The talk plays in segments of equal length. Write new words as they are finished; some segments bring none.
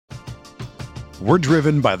We're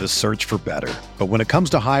driven by the search for better. But when it comes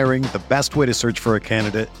to hiring, the best way to search for a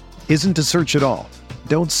candidate isn't to search at all.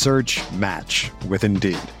 Don't search, match with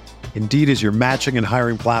Indeed. Indeed is your matching and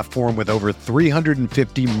hiring platform with over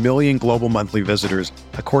 350 million global monthly visitors,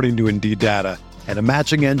 according to Indeed data, and a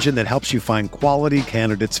matching engine that helps you find quality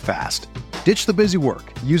candidates fast. Ditch the busy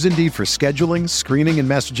work. Use Indeed for scheduling, screening, and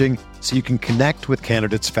messaging so you can connect with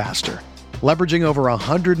candidates faster. Leveraging over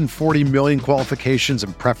 140 million qualifications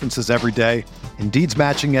and preferences every day, Indeed's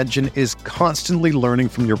matching engine is constantly learning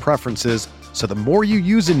from your preferences, so the more you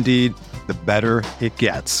use Indeed, the better it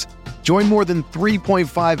gets. Join more than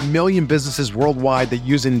 3.5 million businesses worldwide that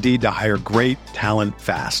use Indeed to hire great talent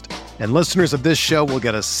fast. And listeners of this show will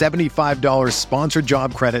get a $75 sponsored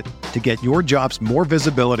job credit to get your jobs more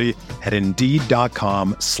visibility at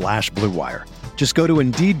Indeed.com/Blue Wire. Just go to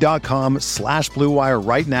Indeed.com/Blue Wire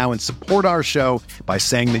right now and support our show by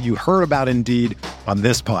saying that you heard about Indeed on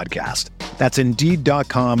this podcast. That's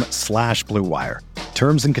Indeed.com/Blue Wire.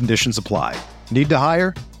 Terms and conditions apply. Need to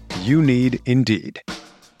hire? You need Indeed.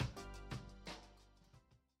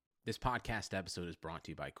 This podcast episode is brought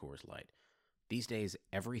to you by Coors Light. These days,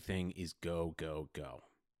 everything is go, go, go.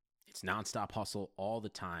 It's nonstop hustle all the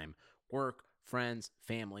time. Work, friends,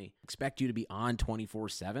 family, expect you to be on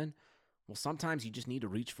 24/7. Well, sometimes you just need to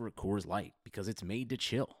reach for a Coors Light because it's made to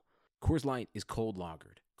chill. Coors Light is cold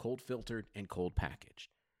lagered, cold filtered, and cold packaged.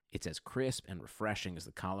 It's as crisp and refreshing as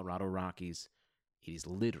the Colorado Rockies. It is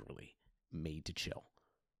literally made to chill.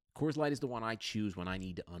 Coors Light is the one I choose when I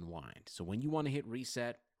need to unwind. So when you want to hit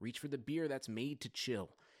reset, reach for the beer that's made to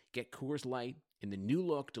chill. Get Coors Light in the new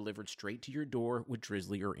look delivered straight to your door with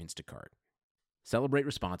Drizzly or Instacart. Celebrate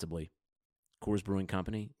responsibly. Coors Brewing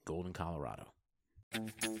Company, Golden, Colorado.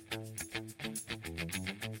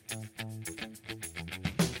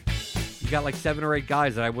 You got like 7 or 8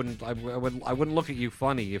 guys that I wouldn't look at you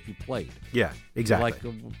funny if you played. Yeah, exactly. Like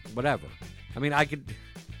whatever. I mean, I could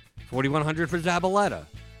 4,100 for Zabaleta.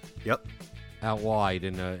 Yep. Out wide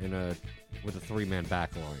in a with a 3-man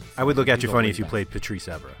back line. So I would look at you funny if you played Patrice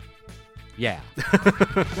Evra. Yeah.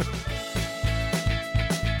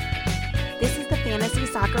 This is the Fantasy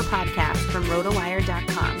Soccer Podcast from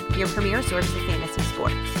RotoWire.com, your premier source of fantasy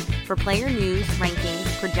sports. For player news,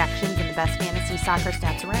 rankings, projections, and the best fantasy soccer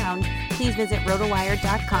stats around, please visit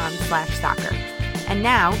RotoWire.com/soccer. And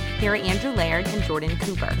now, here are Andrew Laird and Jordan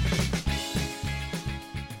Cooper.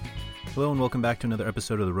 Hello and welcome back to another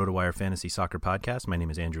episode of the RotoWire Fantasy Soccer Podcast. My name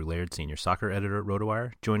is Andrew Laird, Senior Soccer Editor at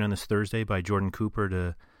RotoWire. Joined on this Thursday by Jordan Cooper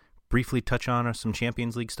to briefly touch on some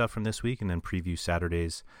Champions League stuff from this week and then preview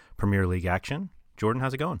Saturday's Premier League action. Jordan,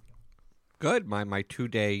 how's it going? Good. My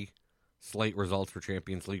 2-day slate results for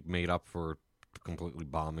Champions League made up for completely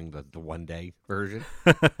bombing the 1-day version.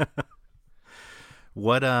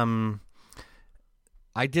 What I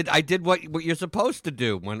did what you're supposed to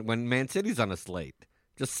do when Man City's on a slate.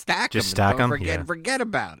 Just stack them. Just stack them. Forget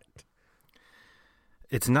about it.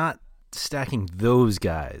 It's not stacking those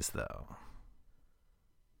guys though,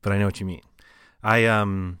 but I know what you mean.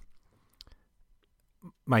 My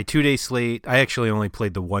 2-day slate. I actually only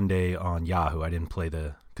played the 1-day on Yahoo. I didn't play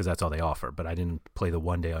because that's all they offer. But I didn't play the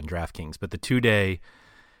 1-day on DraftKings. But the 2-day,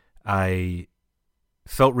 I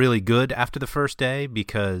felt really good after the first day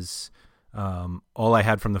because all I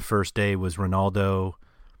had from the first day was Ronaldo,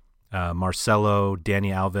 Marcelo,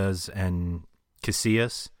 Dani Alves, and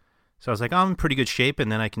Casillas. So I was like, I'm in pretty good shape, and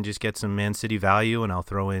then I can just get some Man City value, and I'll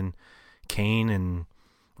throw in Kane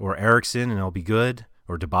or Eriksen, and I'll be good,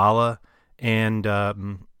 or Dybala. And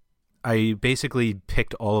I basically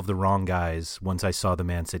picked all of the wrong guys once I saw the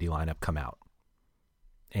Man City lineup come out.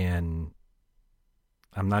 And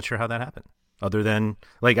I'm not sure how that happened. Other than,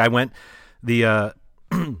 like, I went, the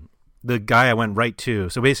guy I went right to,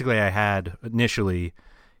 so basically I had initially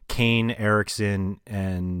Kane, Eriksen,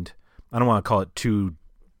 and I don't want to call it 2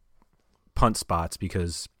 punt spots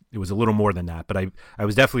because it was a little more than that, but I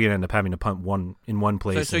was definitely going to end up having to punt one in one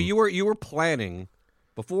place. So you were planning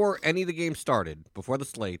before any of the games started, before the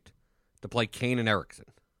slate, to play Kane and Eriksen.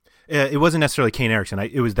 It wasn't necessarily Kane Eriksen.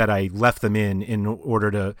 It was that I left them in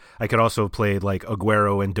order to. I could also have played like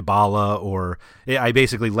Aguero and Dybala, or I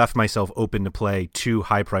basically left myself open to play 2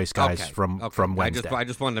 high price guys from Wednesday. I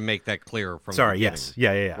just wanted to make that clear. Sorry. Yes.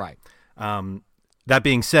 Yeah. Right. That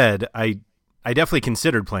being said, I definitely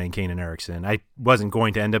considered playing Kane and Eriksen. I wasn't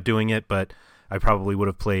going to end up doing it, but I probably would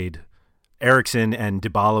have played Eriksen and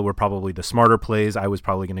Dybala were probably the smarter plays. I was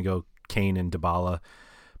probably going to go Kane and Dybala.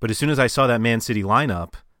 But as soon as I saw that Man City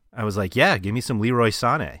lineup, I was like, yeah, give me some Leroy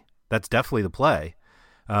Sané. That's definitely the play.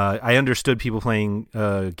 I understood people playing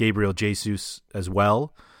Gabriel Jesus as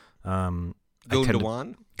well.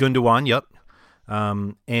 Gundogan? Gundogan, yep.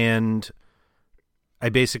 And I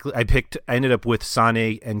ended up with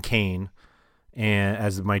Sané and Kane and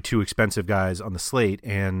as my two expensive guys on the slate,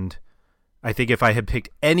 and I think if I had picked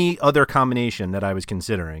any other combination that I was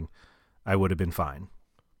considering, I would have been fine.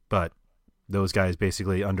 But those guys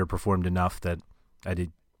basically underperformed enough that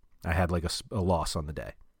I had like a loss on the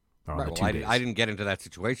day. Or on Right. the Well, 2 days. I didn't get into that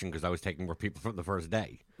situation because I was taking more people from the first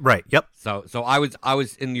day. Right. Yep. So I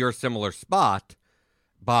was in your similar spot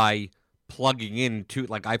by plugging into,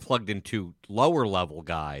 like, I plugged into lower level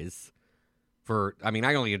guys for. I mean,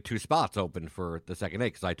 I only had 2 spots open for the second day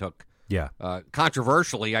because I took. Yeah.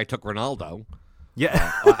 Controversially, I took Ronaldo.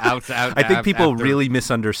 Yeah. I think people really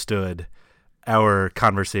misunderstood our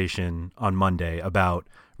conversation on Monday about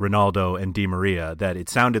Ronaldo and Di Maria, that it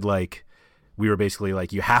sounded like we were basically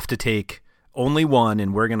like, you have to take only one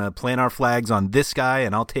and we're going to plant our flags on this guy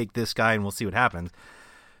and I'll take this guy and we'll see what happens.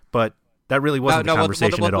 But that really wasn't the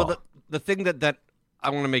conversation at all. The thing that I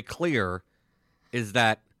want to make clear is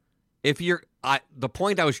that the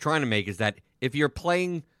point I was trying to make is that if you're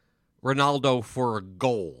playing Ronaldo for a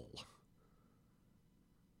goal,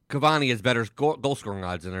 Cavani has better goal scoring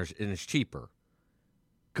odds and is cheaper.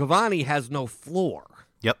 Cavani has no floor.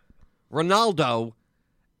 Yep. Ronaldo,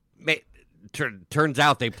 turns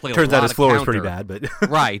out they play. Turns a lot out his of floor is counter. pretty bad, but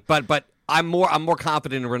Right, but I'm more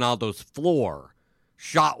confident in Ronaldo's floor,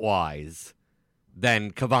 shot wise,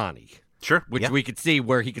 than Cavani. sure. Which yeah. we could see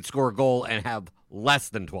where he could score a goal and have less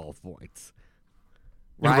than 12 points.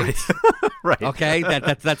 Right? Right. Okay,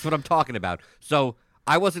 that's what I'm talking about. So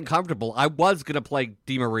I wasn't comfortable. I was going to play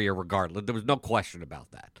Di Maria regardless. There was no question about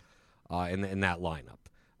that in that lineup.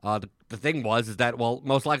 The thing is that, well,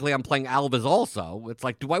 most likely I'm playing Alves also. It's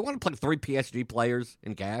like, do I want to play 3 PSG players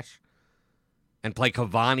in cash and play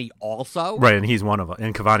Cavani also? Right, and he's one of them,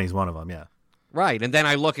 and Cavani's one of them. Yeah. Right, and then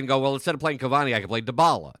I look and go, well, instead of playing Cavani, I could play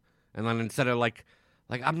Dybala, and then instead of like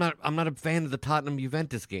I'm not a fan of the Tottenham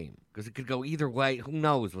Juventus game because it could go either way. Who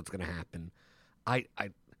knows what's going to happen?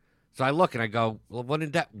 So I look and I go, well,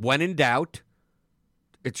 when in doubt,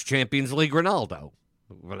 it's Champions League Ronaldo.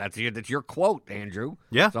 Well, that's your quote, Andrew.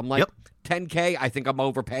 Yeah. So I'm like, yep. 10K. I think I'm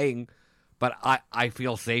overpaying, but I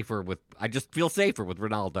feel safer with. I just feel safer with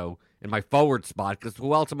Ronaldo in my forward spot because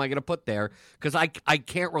who else am I going to put there? Because I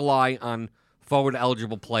can't rely on forward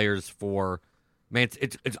eligible players for Man.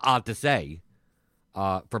 It's odd to say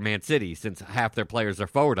for Man City since half their players are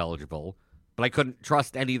forward eligible, but I couldn't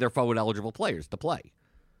trust any of their forward eligible players to play.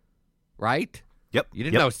 Right? Yep. You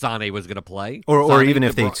didn't know Sané was going to play, or even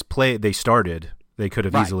if they started, they could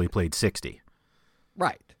have Right. easily played 60.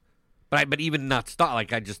 Right. But even not start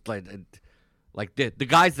like I just like the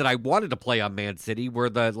guys that I wanted to play on Man City were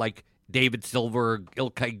the like David Silva, or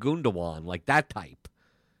Ilkay Gundogan, like that type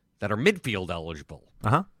that are midfield eligible.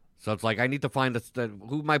 Uh-huh. So it's like I need to find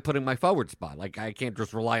who am I putting in my forward spot? Like I can't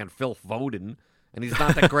just rely on Phil Foden, and he's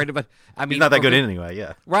not that great of a. I mean, He's not that good anyway.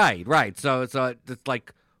 Yeah. Right. So it's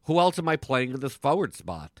like who else am I playing in this forward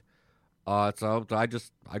spot? So I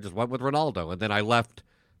just went with Ronaldo, and then I left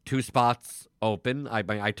 2 spots open.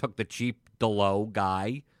 I took the cheap Dalot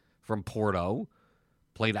guy from Porto,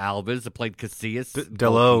 played Alves, I played Casillas.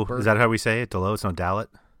 Dalot, is that how we say it? Dalot, it's not Dalit?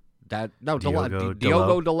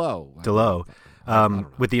 Diogo Dalot. Dalot.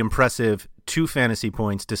 With the impressive 2 fantasy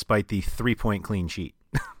points despite the 3-point clean sheet.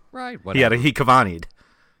 Right. He Cavani'd.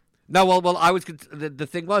 No, well, I was the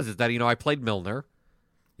thing is that I played Milner.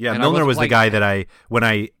 Yeah, and Milner was the guy that when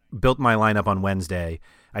I built my lineup on Wednesday,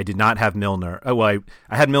 I did not have Milner. Oh, well,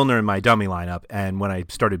 I had Milner in my dummy lineup, and when I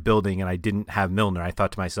started building and I didn't have Milner, I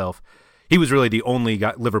thought to myself, he was really the only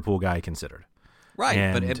Liverpool guy I considered. Right,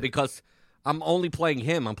 and but because I'm only playing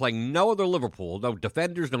him, I'm playing no other Liverpool, no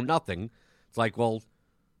defenders, no nothing. It's like, well,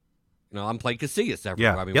 I'm playing Casillas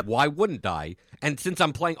everywhere. Yeah, I mean, why wouldn't I? And since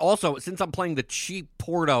I'm playing the cheap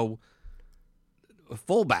Porto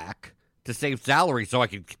fullback to save salary so I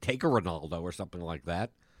could take a Ronaldo or something like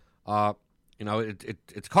that,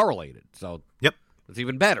 it's correlated. So yep, it's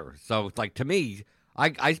even better. So it's like, to me,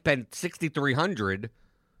 I spent $6,300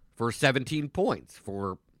 for 17 points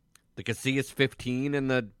for the Casillas 15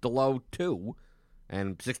 and the Dalot 2,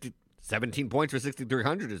 and 17 points for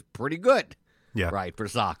 6,300 is pretty good. Yeah, right, for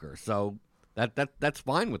soccer. So that's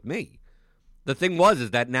fine with me. The thing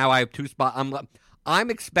is that now I have 2 spots.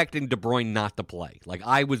 I'm expecting De Bruyne not to play. Like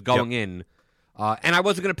I was going in, and I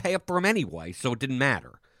wasn't going to pay up for him anyway, so it didn't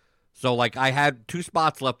matter. So like I had 2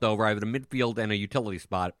 spots left over. I have a midfield and a utility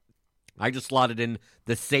spot. I just slotted in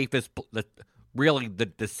the safest, the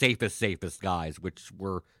safest guys, which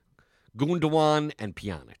were Gundogan and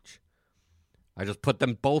Pjanic. I just put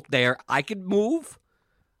them both there. I could move.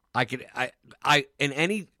 Once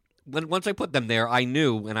I put them there, I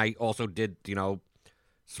knew, and I also did,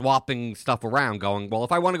 swapping stuff around, going, well,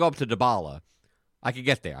 if I want to go up to Dybala, I could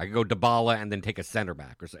get there. I could go Dybala and then take a center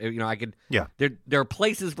back, or I could. Yeah. There are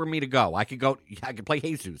places for me to go. I could play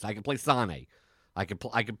Jesus. I could play Sane. I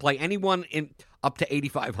could play anyone in up to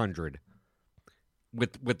 8,500.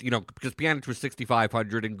 With because Pjanic was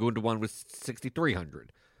 6,500 and Gundogan was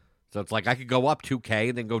 6,300. So it's like I could go up 2K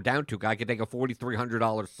and then go down 2K. I could take a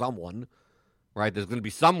 $4,300 someone, right? There's going to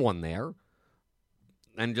be someone there,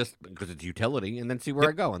 and just because it's utility, and then see where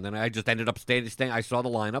I go. And then I just ended up staying. I saw the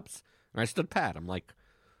lineups. And I stood pat. I'm like,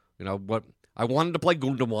 what? I wanted to play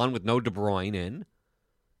Gundogan with no De Bruyne in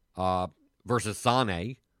versus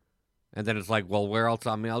Sane. And then it's like, well, where else?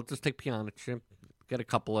 I mean, I'll just take Pjanic, get a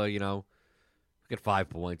couple of, get 5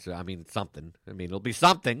 points. I mean, something. I mean, it'll be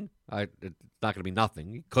something. It's not going to be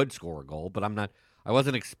nothing. He could score a goal, but I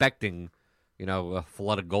wasn't expecting, a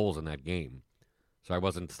flood of goals in that game. So I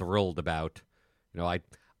wasn't thrilled about,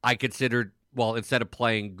 I considered, well, instead of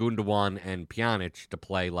playing Gundogan and Pjanic, to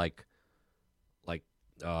play like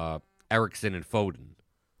Eriksen and Foden.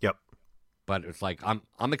 Yep. But it's like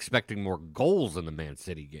I'm expecting more goals in the Man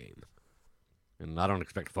City game, and I don't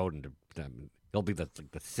expect Foden to. He'll be the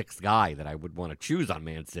sixth guy that I would want to choose on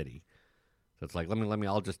Man City. So it's like let me.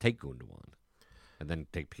 I'll just take Gundogan, and then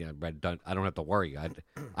take Pjanic. I don't have to worry.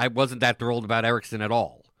 I wasn't that thrilled about Eriksen at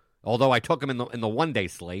all. Although I took him in the one day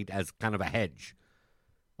slate as kind of a hedge.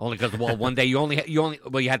 Only because, well, one day you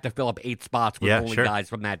had to fill up 8 spots with only guys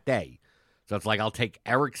from that day. So it's like I'll take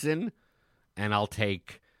Eriksen and I'll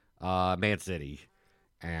take Man City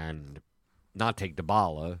and not take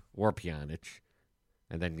Dybala or Pjanic.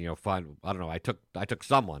 And then, find, I don't know, I took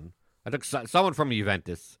someone. I took someone from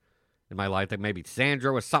Juventus in my life, like maybe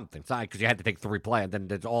Sandro or something. Because you had to take 3 players, and then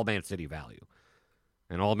there's all Man City value.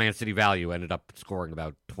 And all Man City value ended up scoring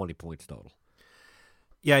about 20 points total.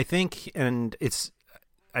 Yeah, I think, and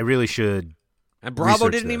I really should. And Bravo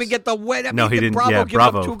didn't even get the win. No, he didn't. Bravo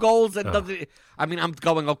Bravo up 2 goals. And doesn't. I mean, I'm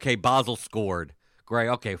going, okay, Basel scored. Great,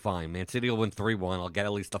 okay, fine. Man City will win 3-1. I'll get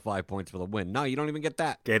at least the 5 points for the win. No, you don't even get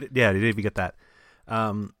that. Yeah, they didn't even get that.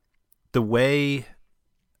 The way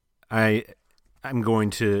I'm going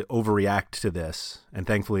to overreact to this, and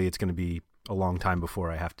thankfully it's going to be a long time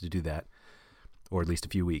before I have to do that, or at least a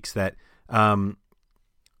few weeks, that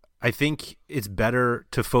I think it's better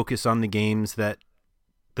to focus on the games that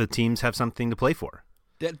the teams have something to play for.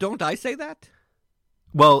 Don't I say that?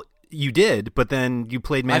 Well, you did, but then you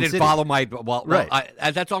played Man City. I didn't follow my... Well, right.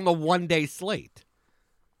 That's on the one-day slate.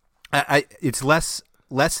 It's less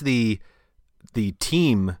the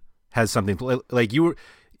team has something... Like, you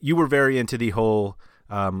were very into the whole,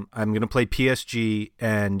 I'm going to play PSG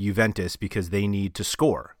and Juventus because they need to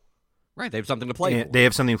score. Right, they have something to play for. They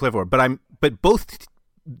have something to play for. But both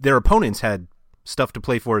their opponents had stuff to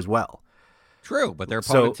play for as well. True, but their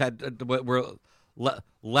opponents were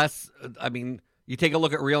less. I mean, you take a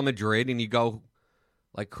look at Real Madrid and you go,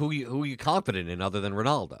 like, who are you confident in other than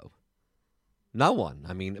Ronaldo? No one.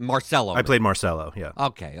 I mean, Marcelo. I played Marcelo. Yeah.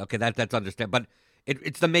 Okay, that's understandable. But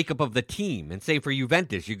it's the makeup of the team. And say for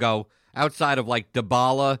Juventus, you go outside of like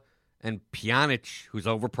Dybala and Pjanic, who's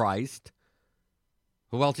overpriced.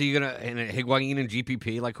 Who else are you gonna? And Higuain and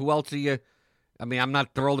GPP. Like, who else are you? I mean, I'm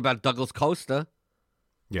not thrilled about Douglas Costa.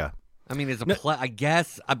 Yeah. I mean, as a play, I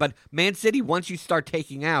guess. But Man City, once you start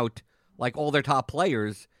taking out like all their top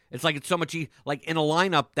players, it's like it's so much like in a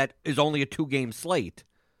lineup that is only a 2-game slate.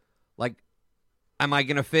 Like, am I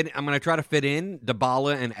gonna fit? I'm gonna try to fit in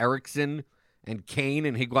Dybala and Eriksen and Kane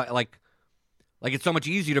and Higuain. Like it's so much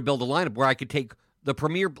easier to build a lineup where I could take the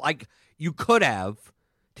premier. Like, you could have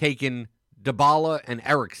taken Dybala and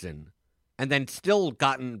Eriksen and then still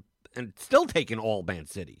taken all Man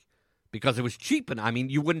City. Because it was cheap, and I mean,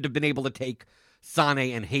 you wouldn't have been able to take Sane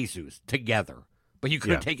and Jesus together, but you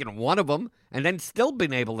could have taken one of them and then still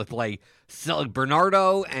been able to play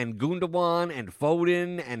Bernardo and Gundogan and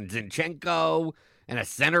Foden and Zinchenko and a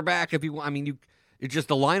center back if you. I mean, it's just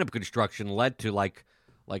the lineup construction led to like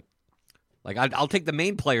I'll take the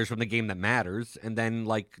main players from the game that matters, and then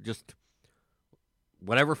like just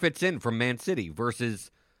whatever fits in from Man City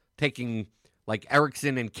versus taking like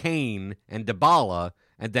Eriksen and Kane and Dybala.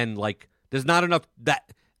 And then, like, there's not enough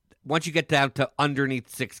that once you get down to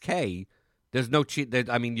underneath 6K, there's no cheat.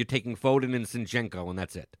 I mean, you're taking Foden and Zinchenko, and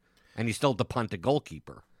that's it. And you still have to punt a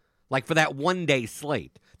goalkeeper. Like, for that 1-day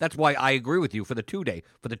slate. That's why I agree with you for the 2-day.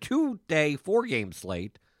 For the 2-day, 4-game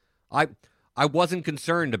slate, I wasn't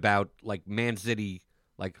concerned about, like, Man City.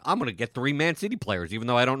 Like, I'm going to get 3 Man City players, even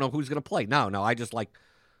though I don't know who's going to play. No, I just, like,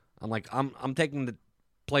 I'm taking the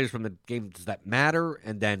players from the games that matter,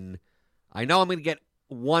 and then I know I'm going to get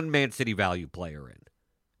 1 Man City value player in.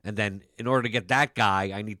 And then in order to get that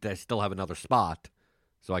guy, I need to still have another spot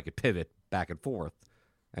so I could pivot back and forth.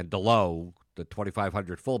 And Delo, the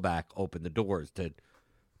 2,500 fullback, opened the doors to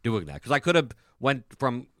doing that. Because I could have went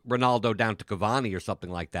from Ronaldo down to Cavani or something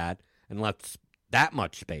like that and left that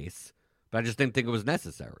much space, but I just didn't think it was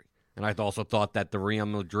necessary. And I also thought that the Real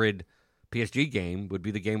Madrid PSG game would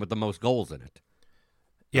be the game with the most goals in it.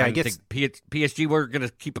 Yeah, I guess PSG were going to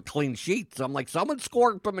keep a clean sheet. So I'm like, someone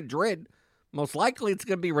scored for Madrid. Most likely it's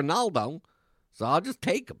going to be Ronaldo. So I'll just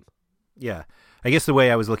take him. Yeah. I guess the way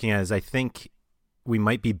I was looking at it is I think we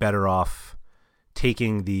might be better off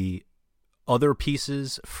taking the other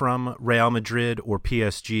pieces from Real Madrid or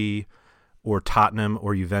PSG or Tottenham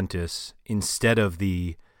or Juventus instead of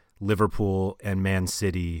the Liverpool and Man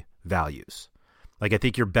City values. Like, I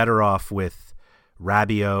think you're better off with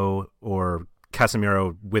Rabiot or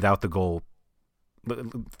Casemiro without the goal.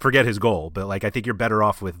 Forget his goal, but like I think you're better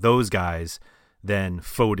off with those guys than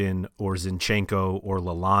Foden or Zinchenko or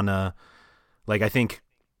Lallana. Like, I think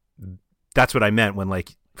that's what I meant when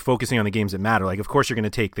like focusing on the games that matter. Like, of course you're going to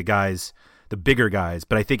take the guys, the bigger guys,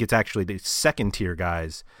 but I think it's actually the second tier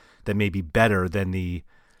guys that may be better than the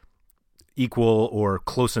equal or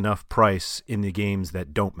close enough price in the games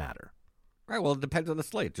that don't matter. Right. Well, it depends on the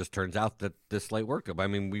slate. It just turns out that this slate worked. I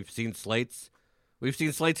mean, we've seen slates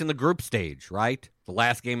in the group stage, right? The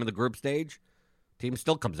last game of the group stage, team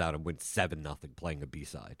still comes out and wins 7-0 playing a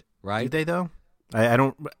B-side, right? Did they though? I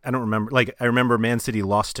don't remember. Like, I remember Man City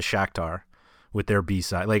lost to Shakhtar with their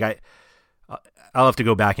B-side. Like, I'll have to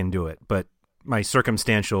go back and do it, but my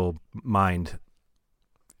circumstantial mind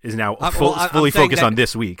is now fully focused on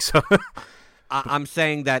this week. So I'm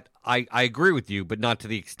saying that I agree with you, but not to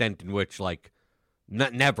the extent in which, like,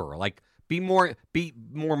 never. Like, be more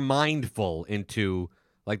mindful into,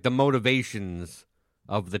 like, the motivations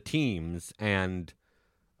of the teams, and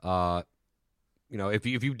if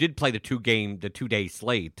you did play the 2-day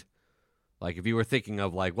slate, like if you were thinking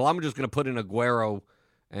of like, well, I'm just going to put in Aguero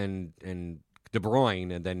and De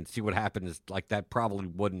Bruyne and then see what happens, like that probably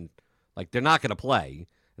wouldn't, like they're not going to play.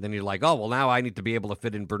 And then you're like, oh, well, now I need to be able to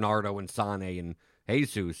fit in Bernardo and Sane and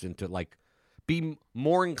Jesus into, like, be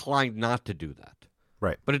more inclined not to do that.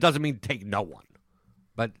 Right. But it doesn't mean take no one.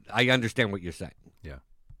 But I understand what you're saying. Yeah.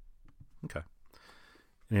 Okay.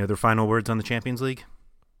 Any other final words on the Champions League?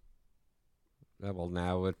 Well,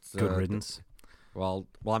 now it's good riddance. Well,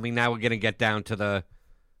 I mean, now we're going to get down to the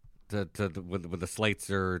with the slates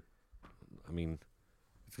are. I mean,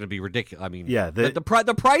 it's going to be ridiculous. I mean, yeah,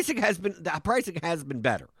 the pricing has been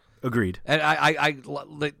better. Agreed. And I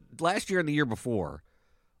last year and the year before,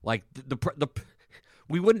 like the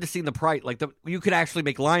we wouldn't have seen the price. Like you could actually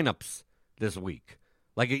make lineups this week.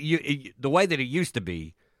 Like the way that it used to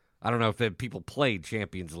be. I don't know if people played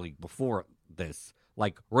Champions League before this.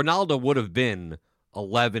 Like, Ronaldo would have been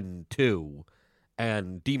 11-2,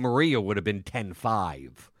 and Di Maria would have been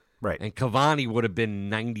 10-5. Right. And Cavani would have been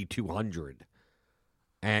 9,200.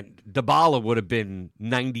 And Dybala would have been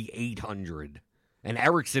 9,800. And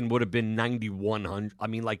Eriksen would have been 9,100. I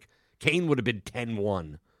mean, like, Kane would have been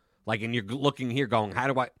 10-1. Like, and you're looking here going, how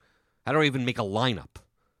do I even make a lineup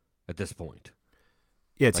at this point?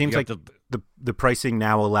 Yeah, it seems like the pricing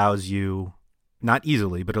now allows you, not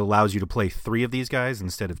easily, but it allows you to play 3 of these guys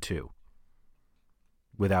instead of 2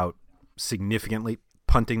 without significantly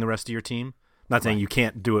punting the rest of your team. Not saying you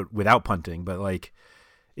can't do it without punting, but like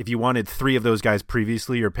if you wanted 3 of those guys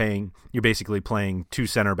previously, you're basically playing 2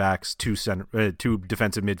 center backs, 2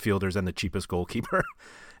 defensive midfielders, and the cheapest goalkeeper.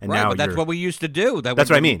 And right, now but that's what we used to do. That's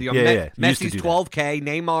what I mean. Yeah. Messi's $12K,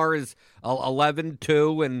 Neymar is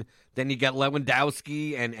 11-2, and then you get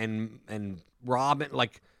Lewandowski and Robin.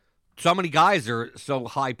 Like, so many guys are so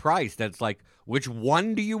high priced that's like, which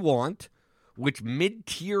one do you want? Which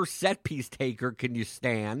mid-tier set piece taker can you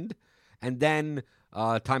stand? And then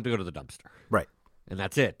time to go to the dumpster. Right. And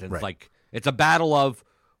that's it. And right. It's like, it's a battle of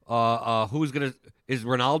is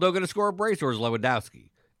Ronaldo going to score a brace, or is Lewandowski?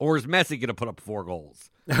 Or is Messi going to put up 4 goals?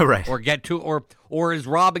 Right. Or get 2, or is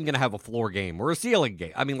Robin going to have a floor game or a ceiling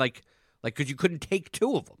game? I mean, like, because you couldn't take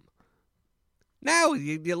 2 of them. Now,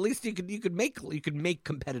 at least you could make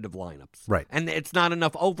competitive lineups. Right. And it's not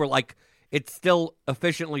enough like, it's still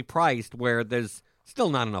efficiently priced where there's still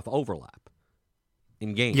not enough overlap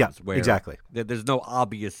in games. Yeah, where exactly. There's no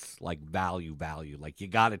obvious, like, value. Like, you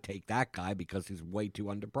got to take that guy because he's way too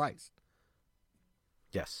underpriced.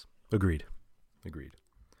 Yes. Agreed.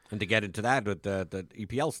 And to get into that with the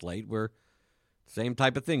EPL slate, we're same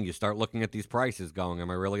type of thing. You start looking at these prices going, am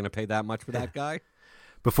I really going to pay that much for that guy?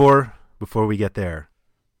 Before we get there,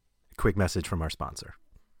 a quick message from our sponsor.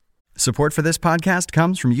 Support for this podcast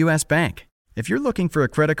comes from U.S. Bank. If you're looking for a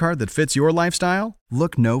credit card that fits your lifestyle,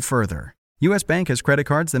 look no further. U.S. Bank has credit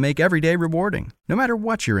cards that make every day rewarding, no matter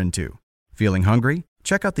what you're into. Feeling hungry?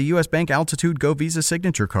 Check out the U.S. Bank Altitude Go Visa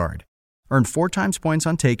Signature Card. Earn 4 times points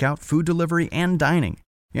on takeout, food delivery, and dining.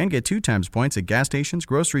 And get 2 times points at gas stations,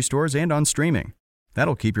 grocery stores, and on streaming.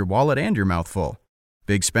 That'll keep your wallet and your mouth full.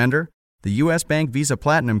 Big spender? The U.S. Bank Visa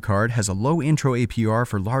Platinum Card has a low intro APR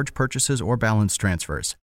for large purchases or balance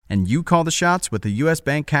transfers. And you call the shots with the U.S.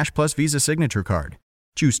 Bank Cash Plus Visa Signature Card.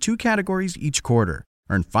 Choose 2 categories each quarter.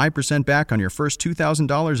 Earn 5% back on your first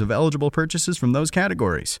 $2,000 of eligible purchases from those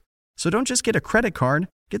categories. So don't just get a credit card,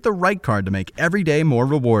 get the right card to make every day more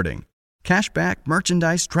rewarding. Cashback,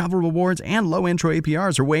 merchandise, travel rewards, and low intro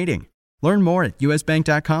APRs are waiting. Learn more at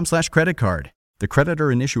usbank.com/creditcard. The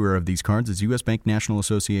creditor and issuer of these cards is U.S. Bank National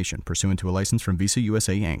Association, pursuant to a license from Visa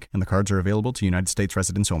USA Inc., and the cards are available to United States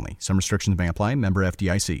residents only. Some restrictions may apply. Member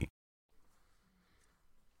FDIC.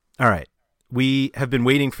 All right. We have been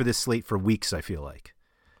waiting for this slate for weeks, I feel like.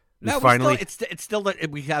 No, finally, it's still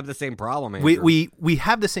we have the same problem, we Andrew. we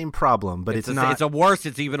have the same problem, but it's not.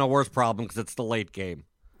 It's even a worse problem because it's the late game.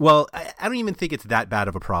 Well, I don't even think it's that bad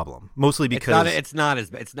of a problem. Mostly because it's not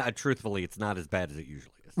as bad as it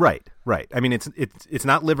usually is. Right. I mean, it's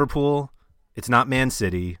not Liverpool, it's not Man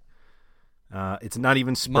City, it's not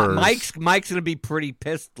even Spurs. Mike's going to be pretty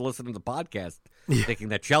pissed listening to the podcast, thinking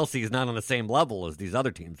that Chelsea is not on the same level as these other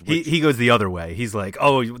teams. He goes the other way. He's like,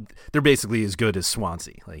 oh, they're basically as good as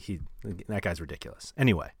Swansea. Like that guy's ridiculous.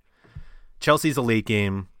 Anyway, Chelsea's a late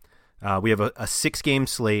game. We have a 6-game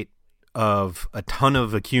slate of a ton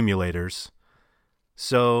of accumulators.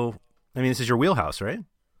 So, I mean, this is your wheelhouse, right?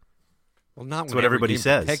 Well, not that's what everybody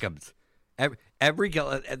says. Pick'ems.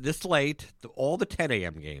 This late, all the 10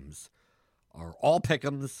 a.m. games are all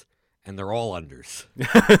pick'ems, and they're all unders.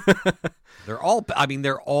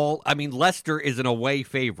 Leicester is an away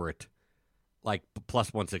favorite, like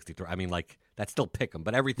plus 163. I mean, like that's still pick'em,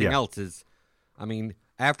 but everything else is. I mean,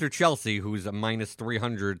 after Chelsea, who's a minus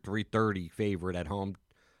 300, 330 favorite at home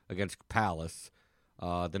against Palace,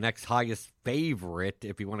 the next highest favorite,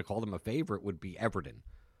 if you want to call them a favorite, would be Everton.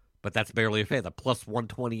 But that's barely a favorite. The plus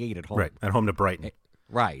 128 at home. Right, at home to Brighton.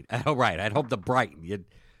 Right. At home to Brighton.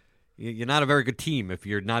 You're not a very good team if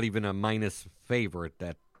you're not even a minus favorite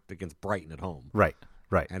against Brighton at home. Right.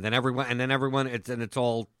 And then everyone, it's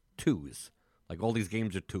all twos. Like all these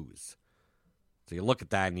games are twos. So you look at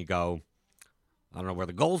that and you go, I don't know where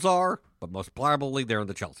the goals are, but most probably they're in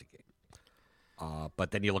the Chelsea game.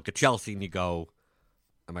 But then you look at Chelsea and you go,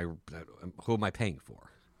 who am I paying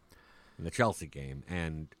for in the Chelsea game?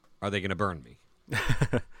 And are they going to burn me?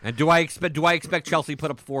 And do I expect Chelsea to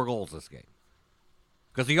put up 4 goals this game?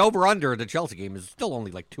 Because the over/under in the Chelsea game is still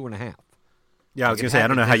only like 2.5. Yeah, I was going to say, I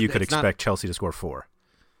don't know how you could expect Chelsea to score 4.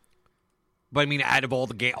 But I mean, out of all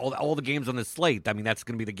the games on the slate, I mean, that's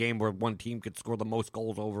going to be the game where one team could score the most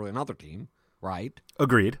goals over another team, right?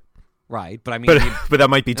 Agreed. Right, but I mean, but that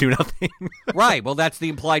might be 2-0. Right. Well, that's the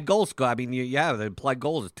implied goal score. I mean, the implied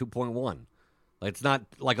goal is 2.1. It's not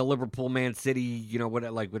like a Liverpool, Man City. You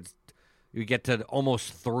get to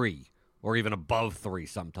almost 3 or even above 3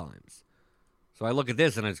 sometimes. So I look at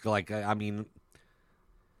this and it's like, I mean,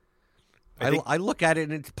 I look at it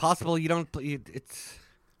and it's possible you don't.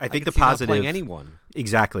 I think the positive not playing anyone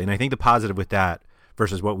exactly, and I think the positive with that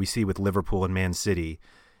versus what we see with Liverpool and Man City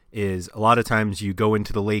is a lot of times you go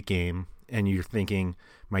into the late game and you're thinking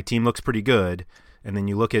my team looks pretty good, and then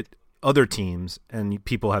you look at other teams and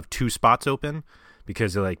people have 2 spots open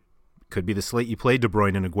because they're like, could be the slate you played De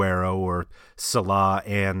Bruyne and Aguero or Salah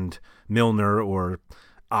and Milner or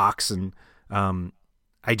Ox, and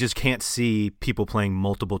I just can't see people playing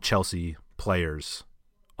multiple Chelsea players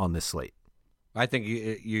on this slate. I think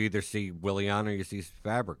you either see Willian or you see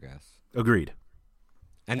Fabregas. Agreed.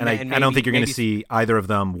 And I don't think you're going to see either of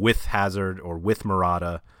them with Hazard or with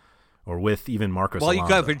Morata or with even Marcos Alonso. Well,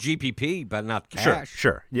 you go for GPP, but not cash.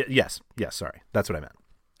 Sure. Yes, sorry. That's what I meant.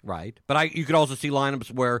 Right. But you could also see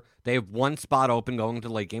lineups where they have 1 spot open going into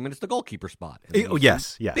the late game, and it's the goalkeeper spot.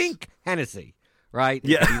 Yes. Think Hennessy, right?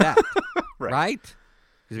 Yeah. That, right?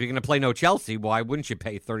 Because if you're going to play no Chelsea, why wouldn't you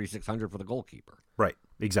pay $3,600 for the goalkeeper? Right.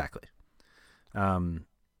 Exactly.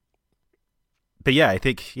 But yeah, I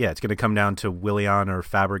think it's going to come down to Willian or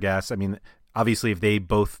Fabregas. I mean, obviously, if they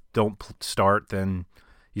both don't start, then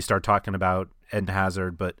you start talking about Eden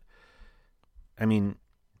Hazard. But I mean,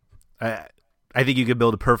 I think you could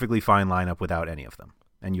build a perfectly fine lineup without any of them,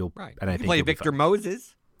 and you'll. Right. And I think think play Victor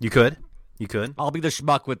Moses. You could. I'll be the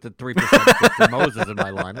schmuck with the 3% Victor Moses in my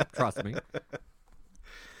lineup. Trust me.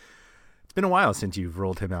 It's been a while since you've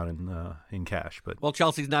rolled him out in cash, but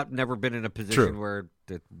Chelsea's never been in a position where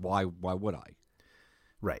why would I?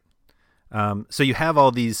 Right. So you have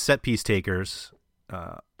all these set piece takers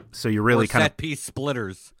So you're really kind set piece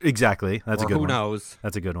splitters. Exactly. That's or a good who one. knows?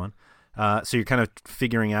 That's a good one. So you're kind of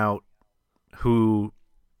figuring out who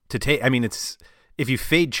to take. I mean, it's if you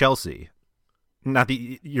fade Chelsea,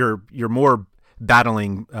 you're more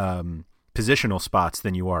battling positional spots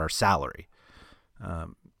than you are salary.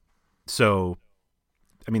 So,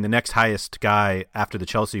 I mean, the next highest guy after the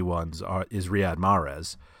Chelsea ones is Riyad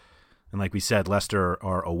Mahrez, and like we said, Leicester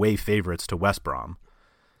are away favorites to West Brom.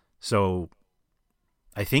 So,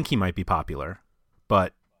 I think he might be popular,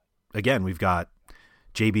 but again, we've got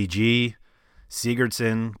JBG,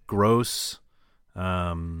 Sigurdsson, Gross. You're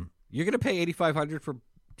going to pay $8,500 for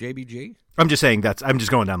JBG? I'm just saying I'm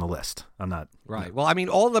just going down the list. I'm not Right. No. Well, I mean,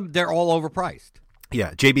 all of them, they're all overpriced.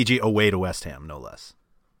 Yeah, JBG away to West Ham, no less,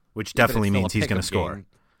 which definitely means he's going to score. Game.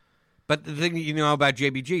 But the thing you know about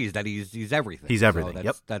JBG is that he's everything. He's everything.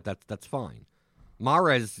 So that's fine.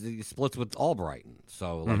 Mahrez he splits with Albrighton,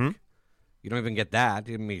 so you don't even get that.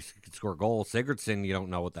 I mean, he could score goals. Sigurdsson, you don't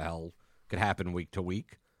know what the hell could happen week to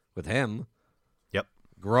week with him. Yep.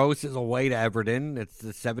 Gross is away to Everton. It's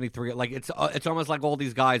the 73. Like it's almost like all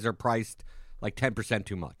these guys are priced like 10%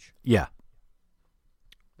 too much. Yeah.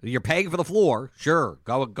 You're paying for the floor, sure,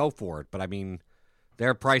 go for it. But I mean,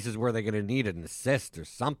 their prices where they're going to need an assist or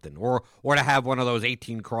something, or to have one of those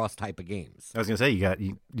 18 cross type of games. I was going to say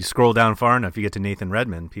you scroll down far enough, you get to Nathan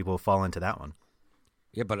Redmond, people fall into that one.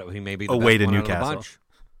 Yeah, but he may be the away best to one out of the Newcastle. bunch.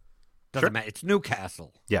 Doesn't matter. It's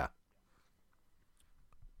Newcastle. Yeah.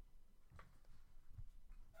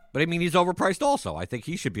 But I mean, he's overpriced also. I think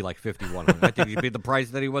he should be like 5,100. I think he'd be the price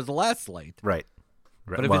that he was the last slate. Right.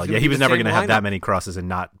 But well, yeah, he was never going to have that many crosses and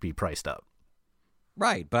not be priced up.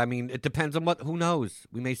 Right, but I mean, it depends on who knows.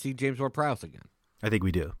 We may see James Ward-Prowse again. I think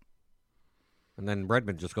we do. And then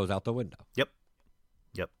Redmond just goes out the window. Yep.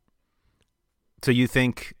 So you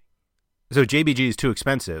think, so JBG is too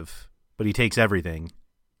expensive, but he takes everything.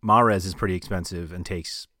 Mahrez is pretty expensive and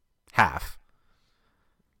takes half.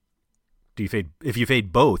 Do you fade? If you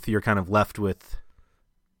fade both, you're kind of left with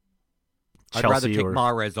Chelsea. I'd rather take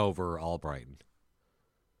Mahrez over Albrighton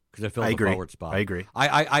because it fills the forward spot. I agree.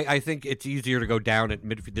 I think it's easier to go down at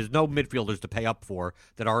midfield. There's no midfielders to pay up for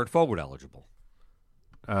that aren't forward eligible.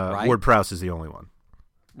 Right? Ward-Prowse is the only one.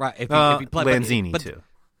 Right. If he played, Lanzini too.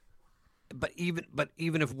 But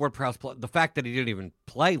even if Ward-Prowse the fact that he didn't even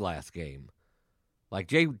play last game, like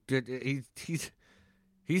he's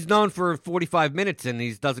known for 45 minutes and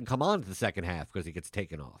he doesn't come on to the second half because he gets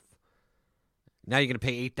taken off. Now you're going to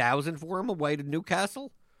pay $8,000 for him away to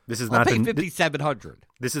Newcastle. This is I'll not pay $5,700.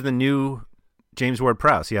 This is the new James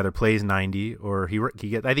Ward-Prowse. He either plays 90 or he I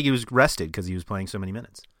think he was rested because he was playing so many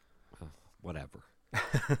minutes. Whatever.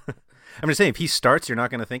 I'm just saying, if he starts, you're not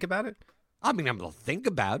going to think about it? I mean, I'm going to think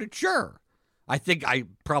about it, sure. I think I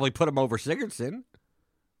probably put him over Sigurdsson.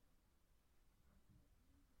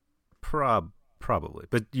 Probably.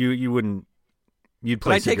 But you wouldn't... You'd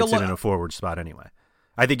play Sigurdsson in a forward spot anyway.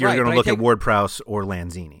 I think you're going to look at Ward-Prowse or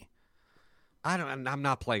Lanzini. I'm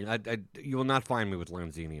not playing. You will not find me with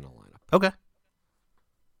Lanzini in a lineup. Okay.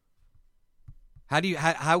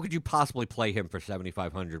 How could you possibly play him for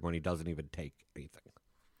 $7,500 when he doesn't even take anything?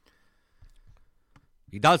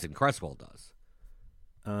 He doesn't. Cresswell does.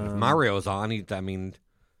 If Mario's on, how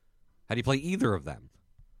do you play either of them?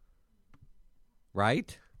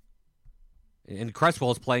 Right? And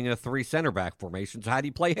Cresswell's playing in a 3 center back formation, so how do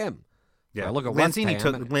you play him? Yeah, so I look at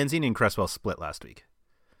Lanzini and Cresswell split last week.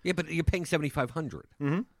 Yeah, but you're paying $7,500.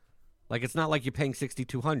 Mm-hmm. Like, it's not like you're paying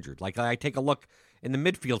 $6,200. Like, I take a look in the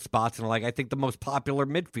midfield spots, and I think the most popular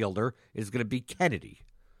midfielder is going to be Kennedy.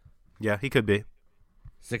 Yeah, he could be.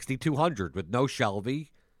 $6,200 with no Shelvey,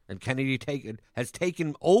 and Kennedy has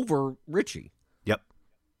taken over Richie. Yep.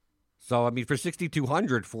 So, for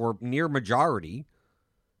 $6,200 for near majority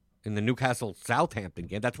in the Newcastle Southampton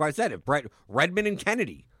game, that's why I said it. Redmond and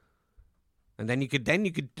Kennedy. And then you could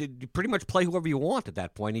pretty much play whoever you want at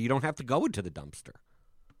that point, and you don't have to go into the dumpster.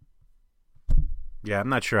 Yeah, I'm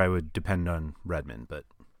not sure I would depend on Redmond, but...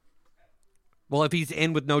 Well, if he's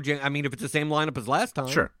in with no... if it's the same lineup as last time.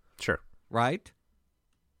 Sure. Right?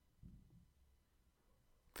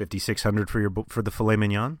 $5,600 for the filet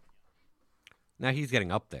mignon? Now he's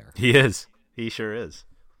getting up there. He is. He sure is.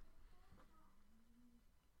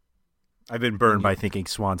 I've been burned by thinking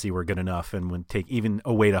Swansea were good enough and would take even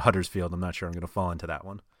away to Huddersfield. I'm not sure I'm going to fall into that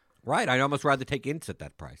one. Right. I'd almost rather take Ince at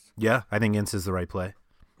that price. Yeah, I think Ince is the right play.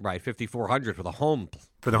 Right. $5,400 for the home.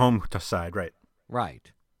 For the home side, right.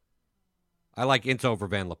 Right. I like Ince over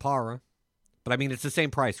Van La Parra. But, it's the same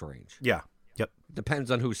price range. Yeah. Yep.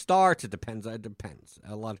 Depends on who starts. It depends.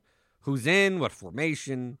 A lot. Who's in, what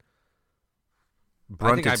formation.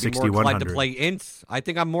 Brunt think at I'd be more inclined to 6,100. play Ince. I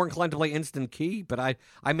think I'm more inclined to play Ince than Key, but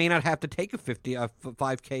I may not have to take a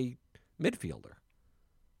 5K midfielder.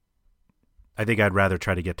 I think I'd rather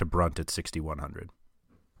try to get to Brunt at 6,100.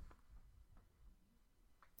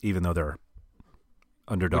 Even though they're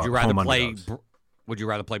underdog. Would you rather home play? underdogs. Would you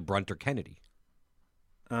rather play Brunt or Kennedy?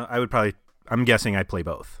 I would probably. I'm guessing I'd play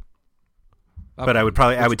both, Okay. but I would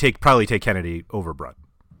probably take Kennedy over Brunt.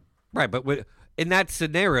 Right, but in that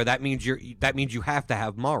scenario, that means you have to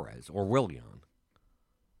have Mahrez or Willian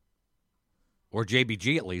or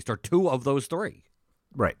JBG at least, or two of those three.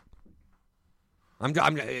 Right.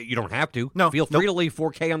 You don't have to. No, Feel free to leave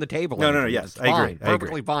 4K on the table. No, yes, It's I agree. fine,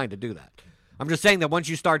 perfectly fine to do that. I'm just saying that once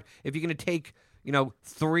you start, if you're going to take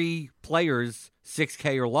 3 players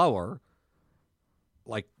 6K or lower,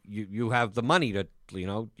 like you have the money to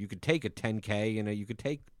you could take a 10K and you could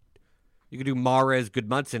do Mahrez,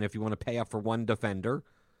 Goodmanson if you want to pay up for one defender,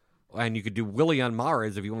 and you could do Willian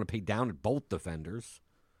Mahrez if you want to pay down at both defenders.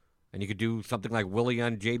 And you could do something like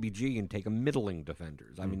Willian JBG and take a middling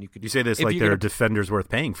defenders. I mean, you could. You say this like they're defenders worth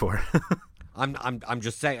paying for. I'm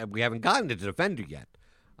just saying we haven't gotten to the defender yet.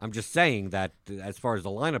 I'm just saying that as far as the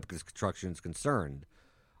lineup construction is concerned,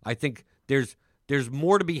 I think there's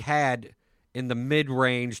more to be had in the mid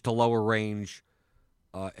range to lower range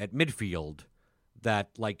at midfield.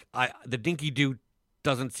 That the dinky do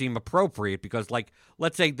doesn't seem appropriate because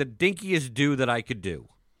let's say the dinkiest do that I could do.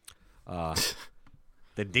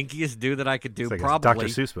 The dinkiest do that I could do, It's like probably a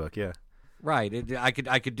Dr. Seuss book, yeah. Right. I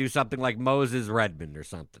could do something like Moses Redmond or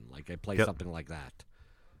something. Like I play Yep. something like that.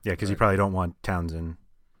 Yeah, because you probably don't want Townsend.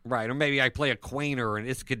 Right. Or maybe I play a Quainer or an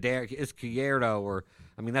Izquierdo or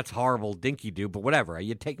that's horrible dinky do, but whatever.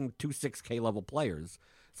 You're taking 2 6K level players.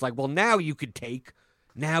 It's like, well, now you could take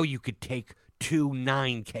 2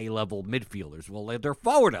 9K level midfielders. Well, they're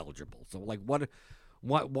forward eligible. So what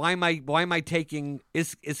why am I taking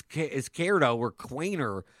Izquierdo or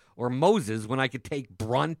Quainer or Moses when I could take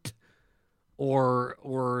Brunt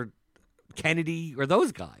or Kennedy or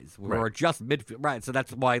those guys who are just midfield? Right, so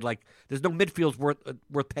that's why there's no midfields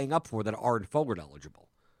worth paying up for that aren't forward eligible.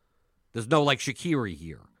 There's no Shaqiri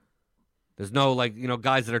here. There's no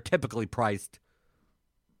guys that are typically priced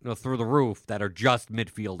through the roof that are just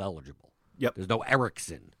midfield eligible. Yep. There's no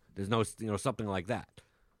Eriksson. There's no something like that.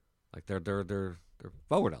 They're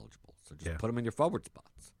forward eligible. So just put them in your forward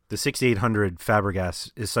spots. The 6,800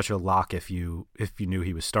 Fabregas is such a lock if you knew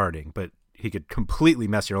he was starting, but he could completely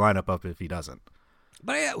mess your lineup up if he doesn't.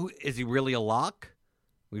 But is he really a lock?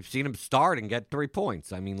 We've seen him start and get 3 points.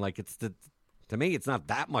 To me, it's not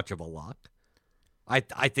that much of a lock. I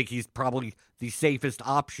think he's probably the safest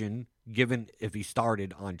option given if he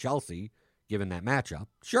started on Chelsea, given that matchup.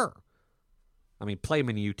 Sure. Play him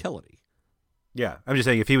in a utility. Yeah, I'm just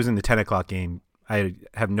saying if he was in the 10 o'clock game, I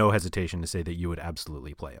have no hesitation to say that you would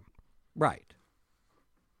absolutely play him. Right.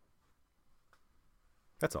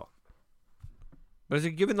 That's all. But as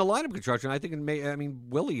given the lineup construction, I think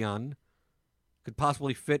Willian could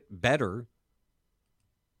possibly fit better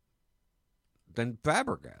than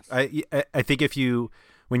Fabregas. I think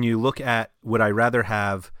when you look at, would I rather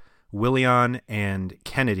have Willian and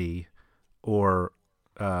Kennedy or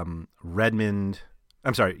Redmond?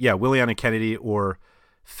 I'm sorry, yeah, Willian and Kennedy or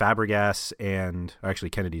Fabregas and actually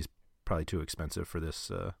Kennedy's probably too expensive for this.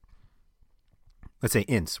 Let's say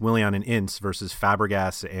Ince, Willian and Ince versus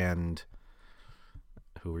Fabregas and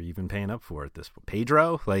who are you even paying up for at this point?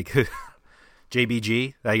 Pedro,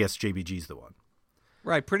 JBG. I guess JBG's the one.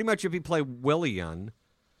 Right, pretty much. If you play Willian,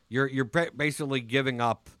 you're basically giving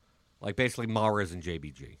up basically Mahrez and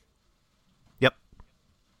JBG. Yep,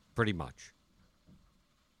 pretty much.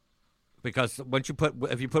 Because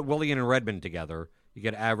if you put Willian and Redmond together, you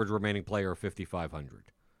get average remaining player of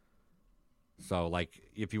 5,500. So,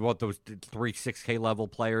 if you want those 3 6K level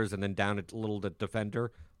players and then down a little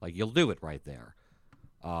defender, you'll do it right there.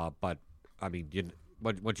 But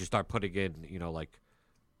once you start putting in,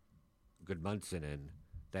 Goodmanson in,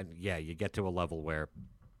 then you get to a level where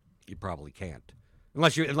you probably can't,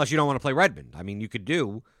 unless you don't want to play Redmond. You could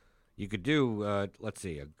do, let's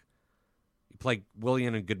see, you play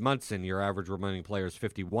Willian and Goodmanson, your average remaining player is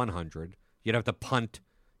 5,100. You'd have to punt.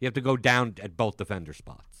 You have to go down at both defender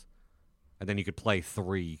spots. And then you could play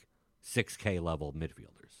 3 6K level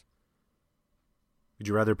midfielders. Would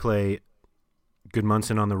you rather play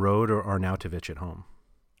Goodmanson on the road or Arnautovic at home?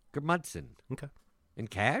 Goodmanson. Okay. In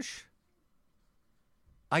cash?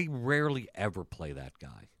 I rarely ever play that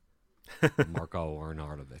guy. Marco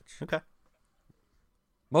Arnautovic. Okay.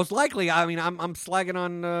 Most likely, I'm slagging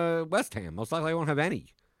on West Ham. Most likely I won't have any.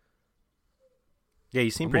 Yeah, you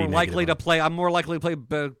seem I'm pretty more likely negative to play. I'm more likely to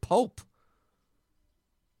play Pope.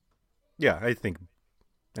 Yeah, I think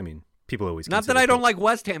I mean, people always Not that consider I don't Pope- like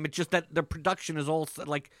West Ham. It's just that the production is all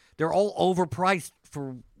like they're all overpriced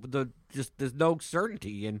for just there's no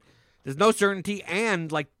certainty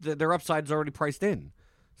and like their upside's already priced in.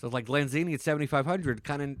 So like Lanzini at 7,500,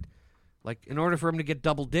 kind of like in order for him to get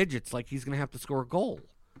double digits, like he's going to have to score a goal,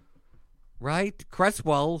 right?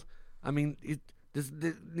 Cresswell, I mean,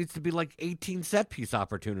 there needs to be like 18 set piece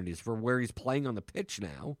opportunities for where he's playing on the pitch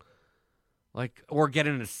now. Like, or get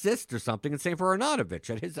an assist or something, and same for Arnautovic.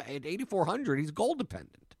 At 8,400, he's goal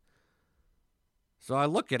dependent. So I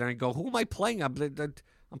look at it and I go, who am I playing? I'm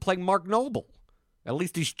playing Mark Noble. At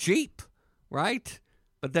least he's cheap, right?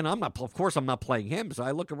 But then of course I'm not playing him. So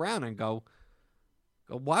I look around and go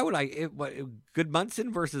why would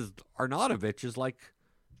Goodmunson versus Arnautovic is like,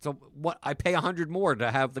 so what? I pay 100 more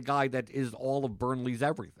to have the guy that is all of Burnley's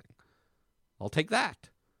everything. I'll take that.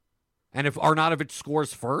 And if Arnautovic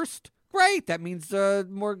scores first, great. That means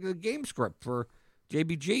more game script for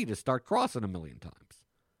JBG to start crossing a million times.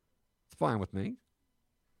 It's fine with me.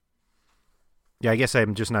 Yeah, I guess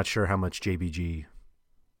I'm just not sure how much JBG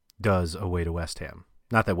does away to West Ham.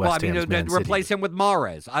 Not that West Ham's Man City. Replace him with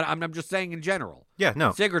Mahrez. I'm just saying in general. Yeah, no.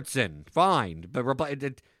 Sigurdsson, fine, but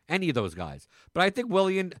any of those guys. But I think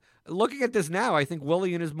Willian, looking at this now, I think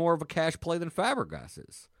Willian is more of a cash play than Fabregas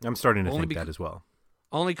is. I'm starting to think that as well.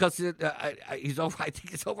 Only because he's over. I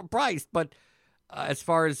think it's overpriced. But as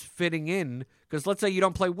far as fitting in, because let's say you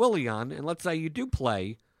don't play Willian, and let's say you do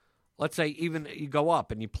play, let's say even you go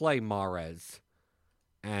up and you play Mahrez,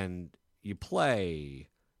 and you play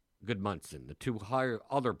Goodmunson, the two higher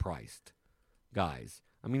other priced guys.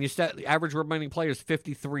 I mean, the average remaining player is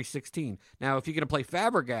 53.16. Now, if you're going to play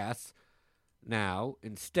Fabregas now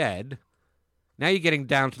instead, now you're getting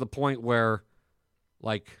down to the point where,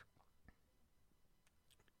 like,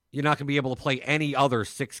 you're not going to be able to play any other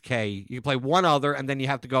 6K. You can play one other, and then you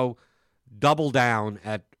have to go double down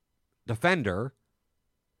at defender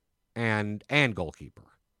and goalkeeper.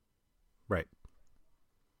 Right.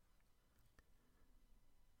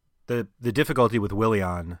 The difficulty with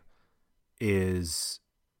Willian is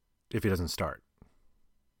if he doesn't start.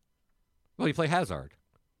 Well, you play Hazard.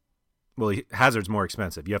 Well, Hazard's more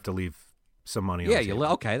expensive. You have to leave some money on the table.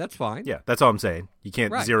 Okay, that's fine. Yeah, that's all I'm saying. You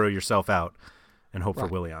can't Right. zero yourself out and hope for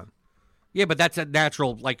Right. Willian. Yeah, but that's a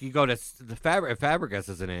natural. Like you go to the if Fabregas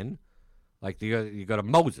isn't in, like you go to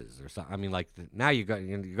Moses or something. I mean, like now you're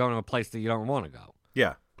going to a place that you don't want to go.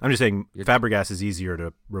 Yeah, I'm just saying Fabregas is easier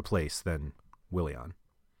to replace than Willian.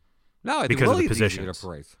 No, I think Because of the Willian's easier to positions.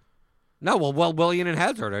 praise. No, well, Willian and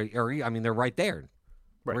Hazard are I mean, they're right there,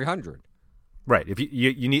 Right. 300. Right. If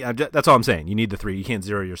you need, that's all I'm saying. You need the three. You can't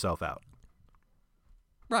zero yourself out.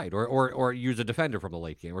 Right, or use a defender from the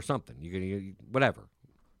late game or something. You whatever.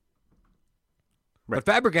 Right.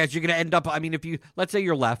 But Fabregas, you're going to end up. I mean, if you let's say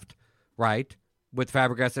you're left, right, with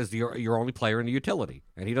Fabregas as your only player in the utility,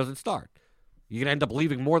 and he doesn't start, you're going to end up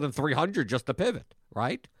leaving more than 300 just to pivot,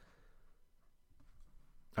 right?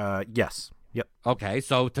 Yes. Yep. Okay,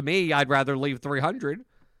 so to me, I'd rather leave 300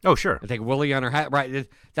 Oh, sure. and take Willian or right.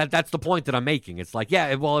 That's the point that I'm making. It's like,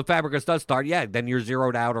 yeah, well, if Fabregas does start, yeah, then you're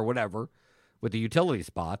zeroed out or whatever with the utility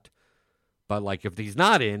spot. But like if he's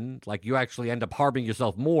not in, like you actually end up harming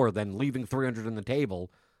yourself more than leaving 300 on the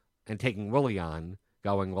table and taking Willian,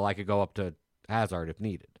 going, well, I could go up to Hazard if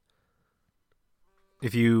needed.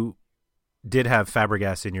 If you did have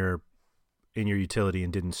Fabregas in your utility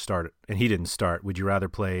and didn't start, and he didn't start, would you rather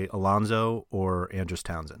play Alonso or Andros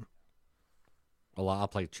Townsend? Well, I'll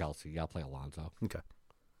play Chelsea. I'll play Alonso. Okay.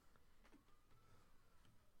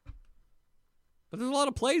 But there's a lot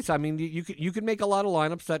of plays. I mean, you can make a lot of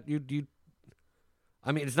lineups that you.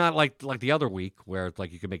 I mean, it's not like the other week where it's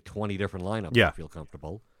like you can make 20 different lineups. Yeah. And feel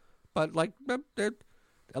comfortable. But like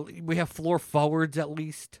we have floor forwards at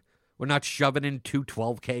least. We're not shoving in two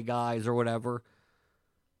 12K guys or whatever.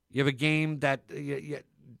 You have a game that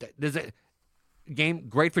there's a game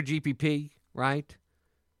great for GPP, right?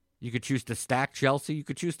 You could choose to stack Chelsea. You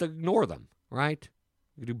could choose to ignore them, right?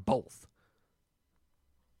 You could do both.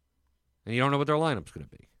 And you don't know what their lineup's going to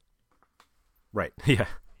be. Right. Yeah.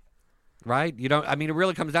 Right? You don't. I mean, it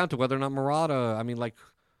really comes down to whether or not Murata. I mean, like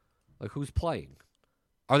who's playing?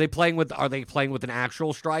 Are they playing with an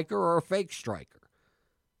actual striker or a fake striker?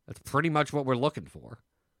 That's pretty much what we're looking for.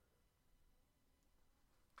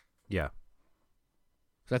 Yeah.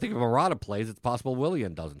 So I think if Murata plays, it's possible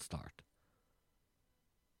Willian doesn't start.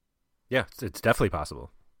 Yeah, it's definitely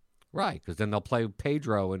possible, Right, because then they'll play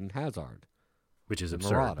Pedro and Hazard. which is And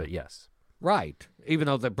absurd, Murata. but yes. Right, even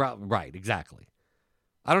though right, exactly.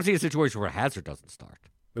 I don't see a situation where Hazard doesn't start,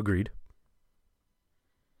 Agreed.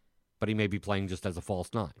 but he may be playing just as a false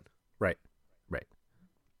nine. Right. Right.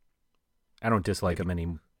 I don't dislike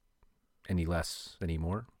him any less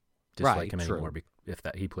anymore. Dislike him true. anymore if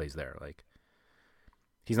that he plays there. Like,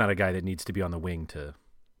 he's not a guy that needs to be on the wing to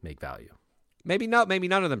make value. Maybe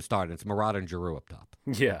none of them start. It's Murata and Giroux up top.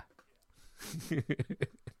 Yeah.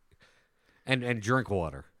 and drink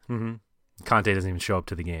water. Mm-hmm. Conte doesn't even show up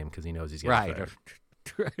to the game because he knows he's getting fired.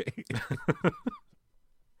 Right.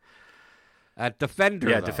 At defender.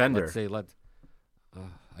 Yeah, though. defender. Let's see.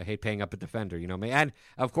 I hate paying up a defender. You know me. And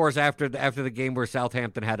of course, after the game where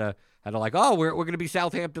Southampton had a like, oh, we're going to be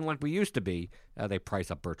Southampton like we used to be. They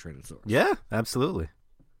price up Bertrand and Soares. Yeah, absolutely.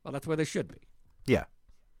 Well, that's where they should be. Yeah.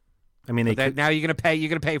 I mean, now you're going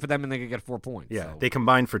to pay for them, and they're going to get 4 points. Yeah, so. they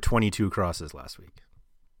combined for 22 crosses last week.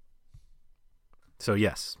 So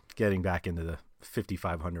yes, getting back into the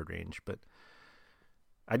 5,500 range, but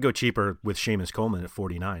I'd go cheaper with Seamus Coleman at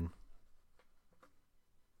 49.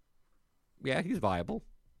 Yeah, he's viable.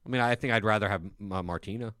 I mean, I think I'd rather have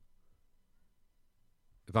Martina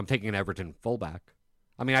if I'm taking an Everton fullback.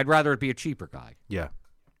 I mean, I'd rather it be a cheaper guy. Yeah,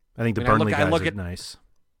 I think the Burnley guys are nice.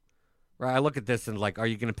 Right, I look at this and like, are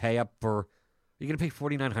you going to pay up for? Are you going to pay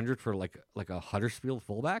 $4,900 for like a Huddersfield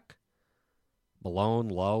fullback? Malone,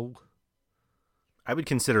 Lowe. I would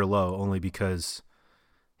consider Lowe only because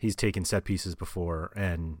he's taken set pieces before,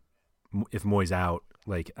 and if Moy's out,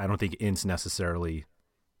 like I don't think Ince necessarily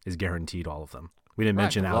is guaranteed all of them. We didn't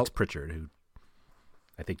mention Alex Pritchard, who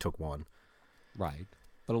I think took one. Right,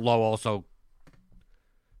 but Lowe also.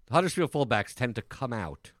 Huddersfield fullbacks tend to come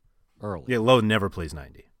out early. Yeah, Lowe never plays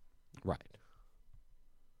 90. Right.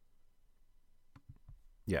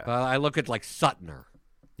 Yeah. I look at like Suttner.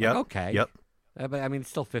 Yep. Like, okay. Yep. But I mean, it's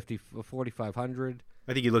still 4,500.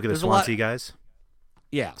 I think you look at the Swansea guys.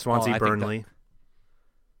 Yeah. Swansea, Burnley.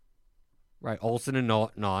 Right. Olsen and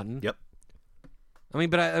Naughton. Yep. I mean,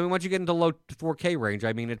 but once you get into low 4K range,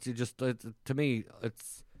 I mean, it's just to me,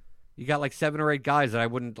 it's you got like 7 or 8 guys that I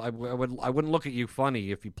wouldn't look at you funny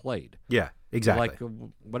if you played. Yeah. Exactly. Like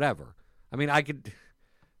whatever. I mean, I could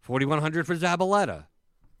 4,100 for Zabaleta.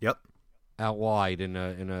 Yep. Out wide in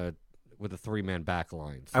a with a 3-man back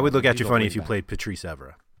line. So I would look at you funny if you played Patrice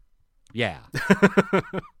Evra. Yeah.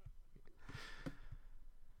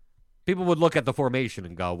 People would look at the formation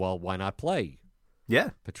and go, well, why not play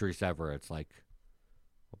Patrice Evra? It's like,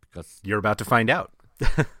 because you're about to find out.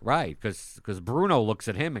 Right, because Bruno looks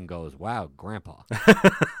at him and goes, wow, grandpa.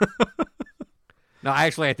 No,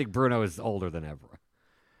 actually, I think Bruno is older than Evra.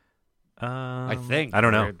 I think. I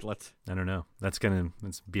don't know. I don't know. That's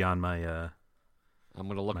beyond my I'm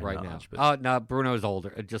going to look right now. But... Oh, no, Bruno's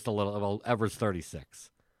older. Just a little. Well, Evra's 36.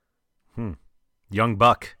 Young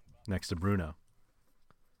buck next to Bruno.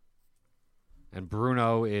 And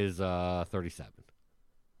Bruno is 37.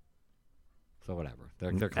 So whatever.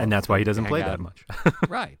 They're close. And that's why he doesn't play that much.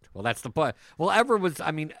 Right. Well, that's the point. Well, Evra was,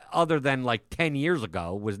 I mean, other than like 10 years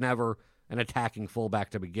ago, was never an attacking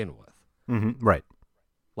fullback to begin with. Mm-hmm. Right.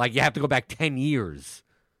 Like, you have to go back 10 years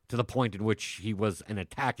to the point in which he was an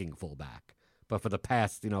attacking fullback. But for the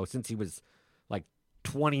past, since he was like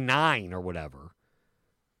 29 or whatever,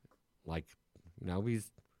 like,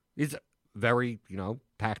 he's very,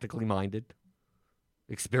 tactically minded,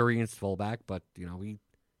 experienced fullback, but, he's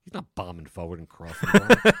not bombing forward and crossing the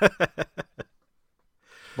ball.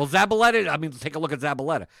 Well, Zabaleta, I mean, take a look at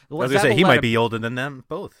Zabaleta. I was going to say, he might be older than them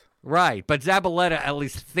both. Right, but Zabaleta at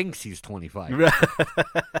least thinks he's 25.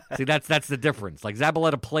 See, that's the difference. Like,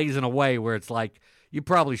 Zabaleta plays in a way where it's like, you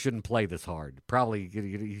probably shouldn't play this hard. Probably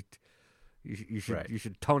you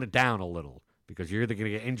should tone it down a little because you're either going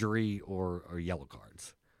to get injury or yellow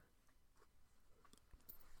cards.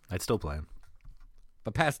 I'd still play him.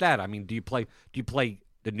 But past that, I mean, do you play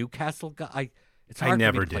the Newcastle guy? It's hard I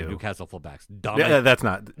never for me to do. play Newcastle fullbacks. That's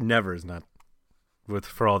not never is not.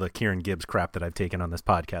 For all the Kieran Gibbs crap that I've taken on this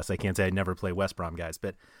podcast, I can't say I never play West Brom guys,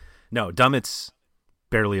 but no, Dummett's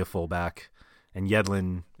barely a fullback, and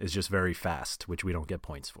Yedlin is just very fast, which we don't get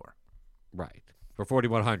points for. Right. For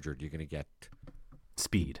 4,100, you're going to get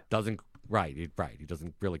speed. He doesn't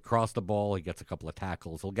really cross the ball. He gets a couple of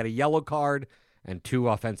tackles. He'll get a yellow card and 2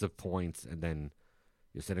 offensive points, and then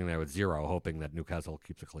you're sitting there with 0, hoping that Newcastle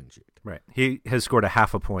keeps a clean sheet. Right. He has scored a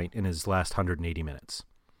half a point in his last 180 minutes.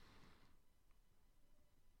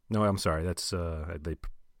 No, I'm sorry. That's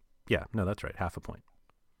that's right. Half a point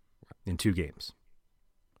in 2 games.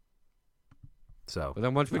 So, but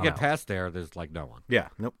then once we get past there's like no one. Yeah.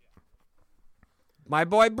 Nope. My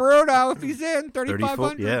boy Bruno, if he's in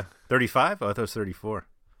 3,500. Yeah. 35. Oh, I thought it was 34.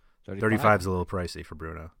 35 is a little pricey for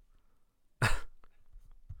Bruno.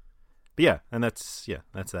 But yeah, and that's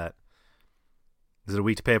that. Is it a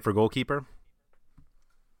week to pay up for goalkeeper?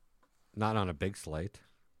 Not on a big slate.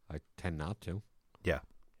 I tend not to. Yeah.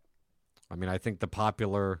 I mean, I think the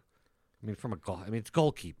popular. I mean, it's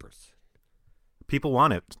goalkeepers. People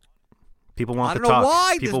want it. People want I the don't know talk.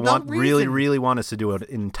 why. People There's no really, reason. really want us to do an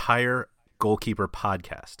entire goalkeeper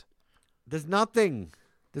podcast. There's nothing.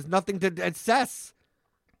 There's nothing to assess.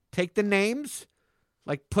 Take the names,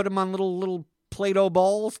 like put them on little Play-Doh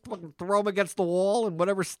balls, throw them against the wall, and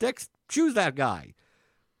whatever sticks, choose that guy.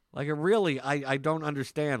 Like, it really, I don't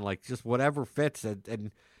understand. Like, just whatever fits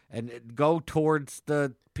and go towards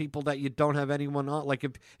the people that you don't have anyone on. Like,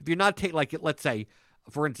 if you're not let's say,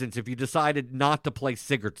 for instance, if you decided not to play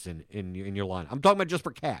Sigurdsson in your line, I'm talking about just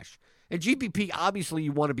for cash. And GPP, obviously,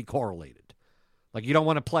 you want to be correlated. Like, you don't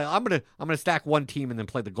want to play. I'm gonna stack one team and then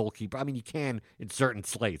play the goalkeeper. I mean, you can in certain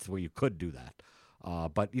slates where you could do that.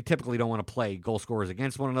 But you typically don't want to play goal scorers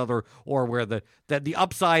against one another, or where the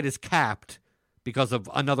upside is capped because of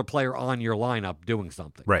another player on your lineup doing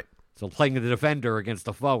something. Right. So playing the defender against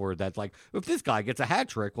the forward, that's like, if this guy gets a hat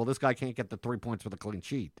trick, well, this guy can't get the 3 points with a clean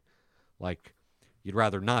sheet. Like, you'd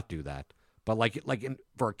rather not do that. But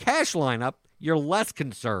for a cash lineup, you're less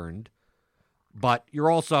concerned, but you're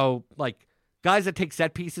also like guys that take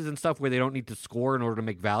set pieces and stuff where they don't need to score in order to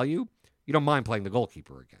make value. You don't mind playing the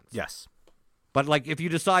goalkeeper against. Yes. But, like, if you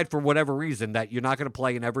decide for whatever reason that you're not going to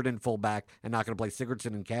play an Everton fullback and not going to play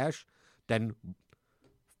Sigurdsson in cash, then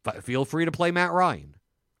feel free to play Matt Ryan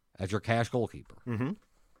as your cash goalkeeper. Mm-hmm.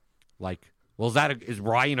 Like, well, is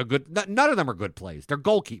Ryan a good... None of them are good plays. They're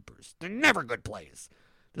goalkeepers. They're never good plays.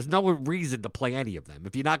 There's no reason to play any of them.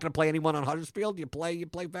 If you're not going to play anyone on Huddersfield, you play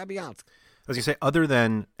Fabianski. I was going to say, other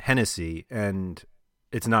than Hennessy, and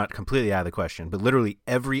it's not completely out of the question, but literally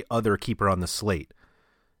every other keeper on the slate,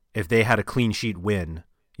 if they had a clean sheet win,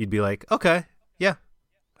 you'd be like, okay, yeah,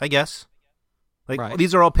 I guess. Like, right.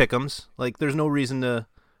 These are all pick'ems. Like, there's no reason to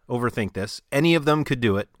overthink this. Any of them could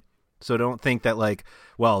do it. So don't think that, like,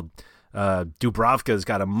 well, Dubravka's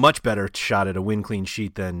got a much better shot at a win clean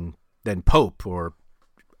sheet than Pope or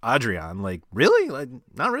Adrian. Like, really? Like,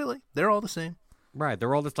 not really. They're all the same. Right.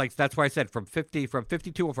 They're all just like, that's why I said from 52,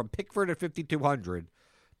 or from Pickford at 5,200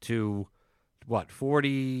 to what,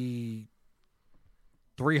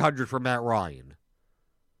 4,300 for Matt Ryan.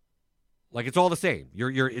 Like, it's all the same.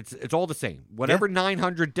 It's all the same. Whatever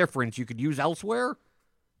 900 difference you could use elsewhere,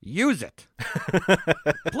 use it.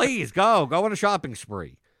 Please go on a shopping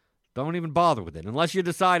spree. Don't even bother with it unless you're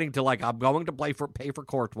deciding to, like, I'm going to pay for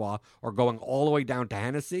Courtois or going all the way down to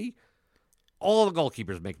Hennessy. All the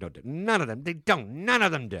goalkeepers make no difference. None of them. They don't. None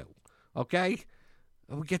of them do. Okay?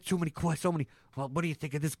 We get so many. Well, what do you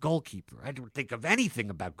think of this goalkeeper? I don't think of anything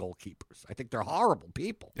about goalkeepers. I think they're horrible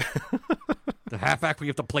people. The half-act we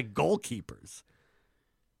have to play goalkeepers.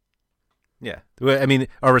 Yeah. I mean,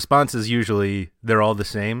 our response is usually they're all the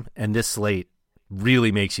same, and this slate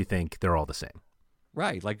really makes you think they're all the same.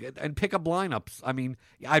 Right. Like, and pick up lineups. I mean,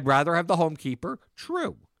 I'd rather have the home keeper.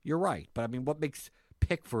 True. You're right. But, I mean, what makes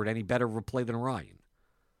Pickford any better of a play than Ryan?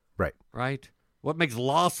 Right. Right? What makes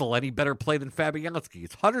Lossell any better play than Fabianski?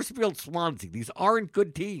 It's Huddersfield, Swansea. These aren't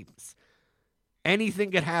good teams.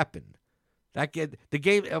 Anything could happen. The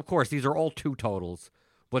game, of course, these are all two totals.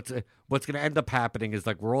 What's going to end up happening is,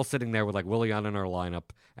 like, we're all sitting there with, like, Willian in our lineup,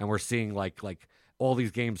 and we're seeing like all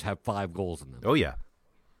these games have 5 goals in them. Oh yeah.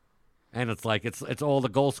 And it's like it's all the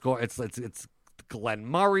goal score. It's Glenn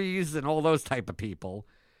Murray's and all those type of people.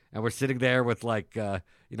 And we're sitting there with, like,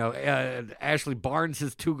 Ashley Barnes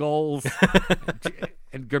has 2 goals.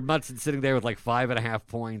 and Gudmundsson sitting there with, like, 5.5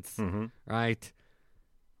 points. Mm-hmm. Right?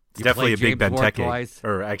 It's definitely a big James Ward Benteke. twice.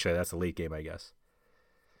 Or actually, that's a late game, I guess.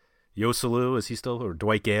 Yosalu, is he still? Or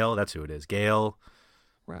Dwight Gale? That's who it is. Gale,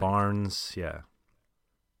 Right. Barnes, yeah.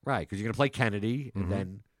 Right, because you're going to play Kennedy, and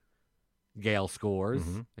then Gale scores,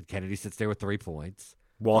 Mm-hmm. and Kennedy sits there with 3 points.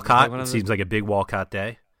 Walcott, it seems like a big Walcott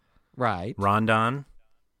day. Right. Rondon.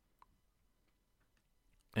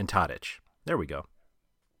 And Tadic. There we go.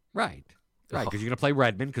 Right, Oh. because you're going to play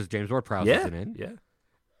Redmond because James Ward-Prowse isn't in. Yeah.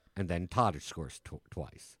 And then Tadic scores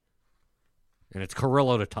twice. And it's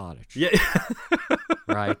Carrillo to Tadic. Yeah.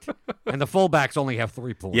 Right? And the fullbacks only have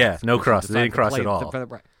 3 points. Yeah, no because cross. you They didn't decided to cross at all.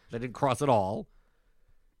 Right. They didn't cross at all.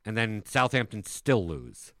 And then Southampton still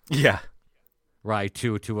lose. Yeah. Right,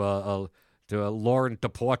 to a Laurent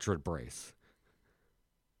Deportrait brace.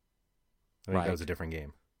 I think Right. that was a different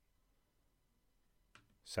game.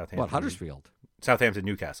 Southampton. What, Huddersfield? Southampton,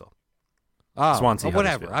 Newcastle. Oh, Swansea,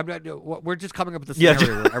 whatever. Huddersfield. We're just coming up with a Yeah.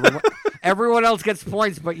 scenario where everyone else gets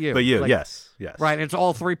points but you. But you, Like, yes. Right, and it's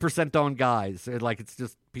all 3% owned guys. Like, it's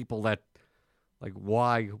just people that, like,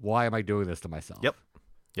 why am I doing this to myself? Yep.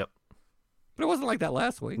 But it wasn't like that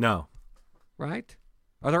last week. No. Right?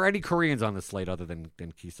 Are there any Koreans on the slate other than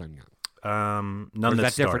Ki Sung Young? None Or is that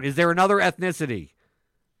that start. different? Is there another ethnicity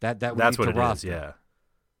That we That's need what to it roster. is.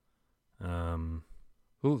 Yeah.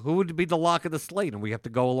 Who would be the lock of the slate, and we have to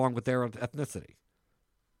go along with their ethnicity?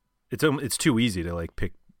 It's too easy to like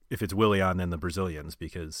pick if it's Willian then the Brazilians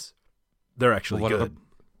because they're actually good.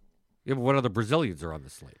 But what other Brazilians are on the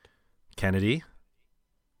slate? Kennedy.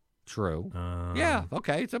 True. Yeah.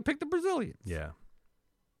 Okay. So pick the Brazilians. Yeah.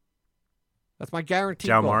 That's my guarantee.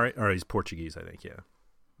 João Mari, or he's Portuguese, I think. Yeah.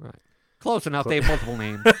 Right. Close enough. They have multiple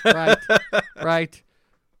names. Right. Right.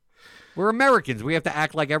 We're Americans. We have to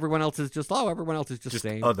act like everyone else is everyone else is just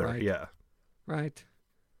same. Other. Right? Yeah. Right.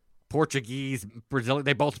 Portuguese, Brazilian,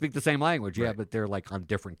 they both speak the same language. Yeah, Right. but they're like on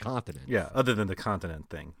different continents. Yeah. Other than the continent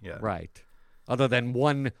thing. Yeah. Right. Other than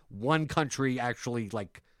one country actually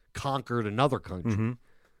like conquered another country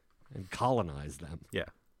and colonized them. Yeah.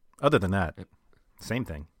 Other than that, same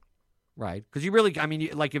thing. Right. Because you really, I mean,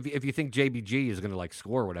 like if you think JBG is going to like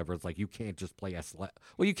score or whatever, it's like you can't just play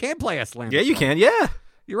Well, you can play Aslan. Yeah, you can. Yeah.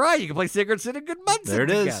 You're right. You can play Sigurdsson and Goodmundsson There it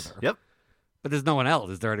together. is. Yep. But there's no one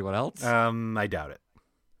else. Is there anyone else? I doubt it.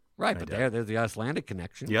 Right. But there's the Icelandic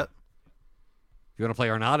connection. Yep. If you want to play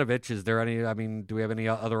Arnautovic, is there any? I mean, do we have any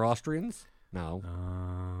other Austrians? No.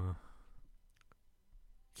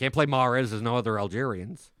 Can't play Mahrez. There's no other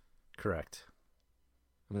Algerians. Correct.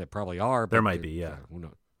 I mean, there probably are. But There might be, yeah.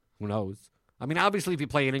 Who knows? I mean, obviously, if you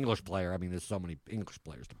play an English player, I mean, there's so many English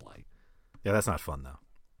players to play. Yeah, that's not fun though.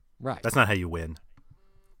 Right. That's not how you win.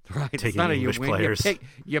 Right. Taking It's not English you win. players.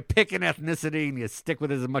 You pick an ethnicity and you stick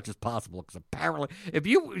with it as much as possible. Because apparently, if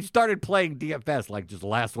you started playing DFS like just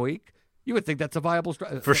last week, you would think that's a viable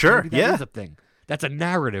strategy. For sure, Maybe yeah. that is a thing. That's a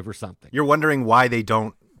narrative or something. You're wondering why they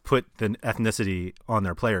don't put the ethnicity on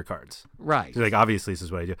their player cards. Right. So like, obviously, this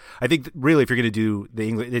is what I do. I think really, if you're going to do the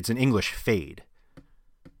English, it's an English fade.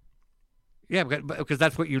 Yeah, because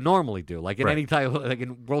that's what you normally do. Like in Right. any type, like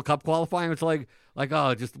in World Cup qualifying, it's like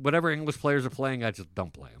oh, just whatever English players are playing, I just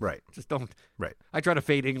don't play them. Right. Just don't. Right. I try to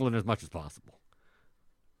fade England as much as possible.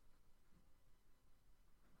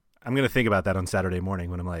 I'm going to think about that on Saturday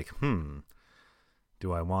morning when I'm like,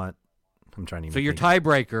 do I want? I'm trying to. Even So your think.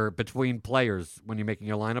 tiebreaker between players when you're making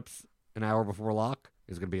your lineups an hour before lock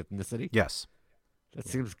is going to be ethnicity. Yes. That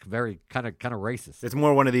seems very kind of racist. It's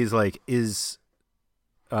more one of these like is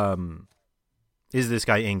this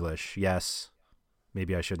guy English? Yes.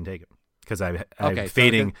 Maybe I shouldn't take him because I'm Okay, so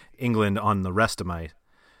fading England on the rest of my.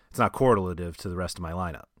 It's not correlative to the rest of my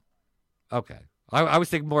lineup. Okay, I was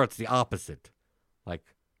thinking more it's the opposite. Like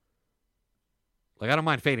I don't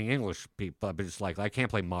mind fading English people, but just like I can't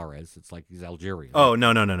play Mahrez. It's like he's Algerian. Oh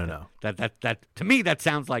no. That to me that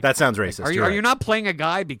sounds like That sounds racist. Are You're you right. not playing a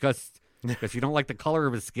guy because you don't like the color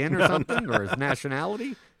of his skin or something or his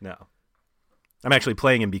nationality? No. I'm actually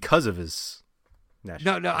playing him because of his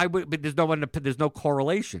nationality. No, I would, but there's no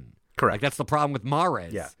correlation. Correct. Like that's the problem with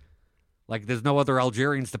Mahrez. Yeah. Like there's no other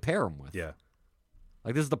Algerians to pair him with. Yeah.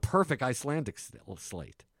 Like this is the perfect Icelandic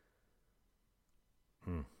slate.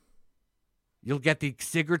 You'll get the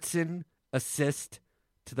Sigurdsson assist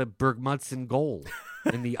to the Bergmanson goal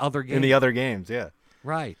in the other game. In the other games, yeah.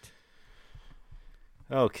 Right.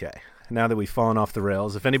 Okay. Now that we've fallen off the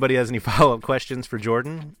rails, if anybody has any follow-up questions for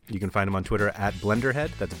Jordan, you can find him on Twitter at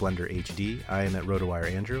BlenderHead. That's BlenderHD. I am at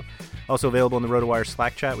RotoWire Andrew. Also available in the RotoWire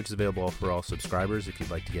Slack chat, which is available for all subscribers. If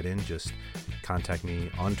you'd like to get in, just contact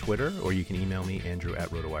me on Twitter, or you can email me,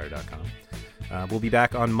 andrew@rotowire.com. We'll be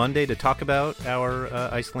back on Monday to talk about our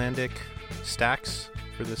Icelandic stacks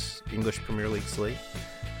for this English Premier League slate.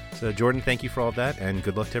 So, Jordan, thank you for all of that, and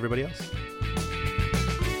good luck to everybody else.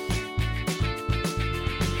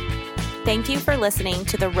 Thank you for listening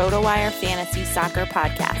to the RotoWire Fantasy Soccer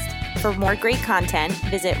Podcast. For more great content,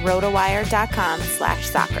 visit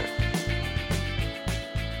rotowire.com/soccer.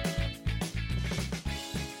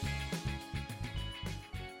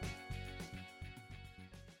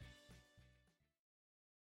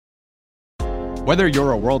 Whether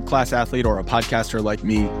you're a world-class athlete or a podcaster like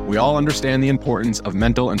me, we all understand the importance of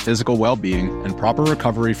mental and physical well-being and proper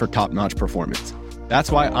recovery for top-notch performance. That's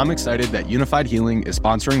why I'm excited that Unified Healing is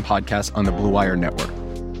sponsoring podcasts on the Blue Wire Network.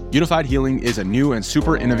 Unified Healing is a new and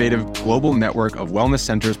super innovative global network of wellness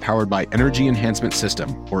centers powered by Energy Enhancement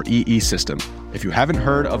System, or EE System. If you haven't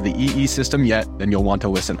heard of the EE System yet, then you'll want to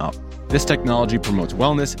listen up. This technology promotes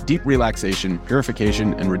wellness, deep relaxation,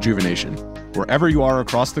 purification, and rejuvenation. Wherever you are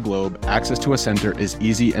across the globe, access to a center is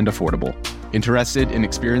easy and affordable. Interested in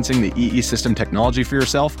experiencing the EE System technology for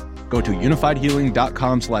yourself? Go to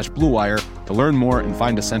unifiedhealing.com/bluewire to learn more and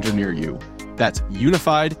find a center near you. That's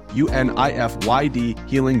unified, UNIFYD,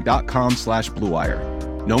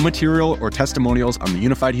 healing.com/bluewire. No material or testimonials on the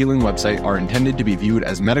Unified Healing website are intended to be viewed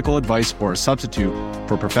as medical advice or a substitute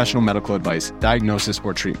for professional medical advice, diagnosis,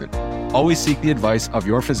 or treatment. Always seek the advice of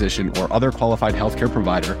your physician or other qualified healthcare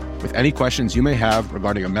provider with any questions you may have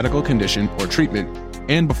regarding a medical condition or treatment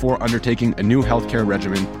and before undertaking a new healthcare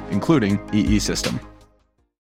regimen, including EE system.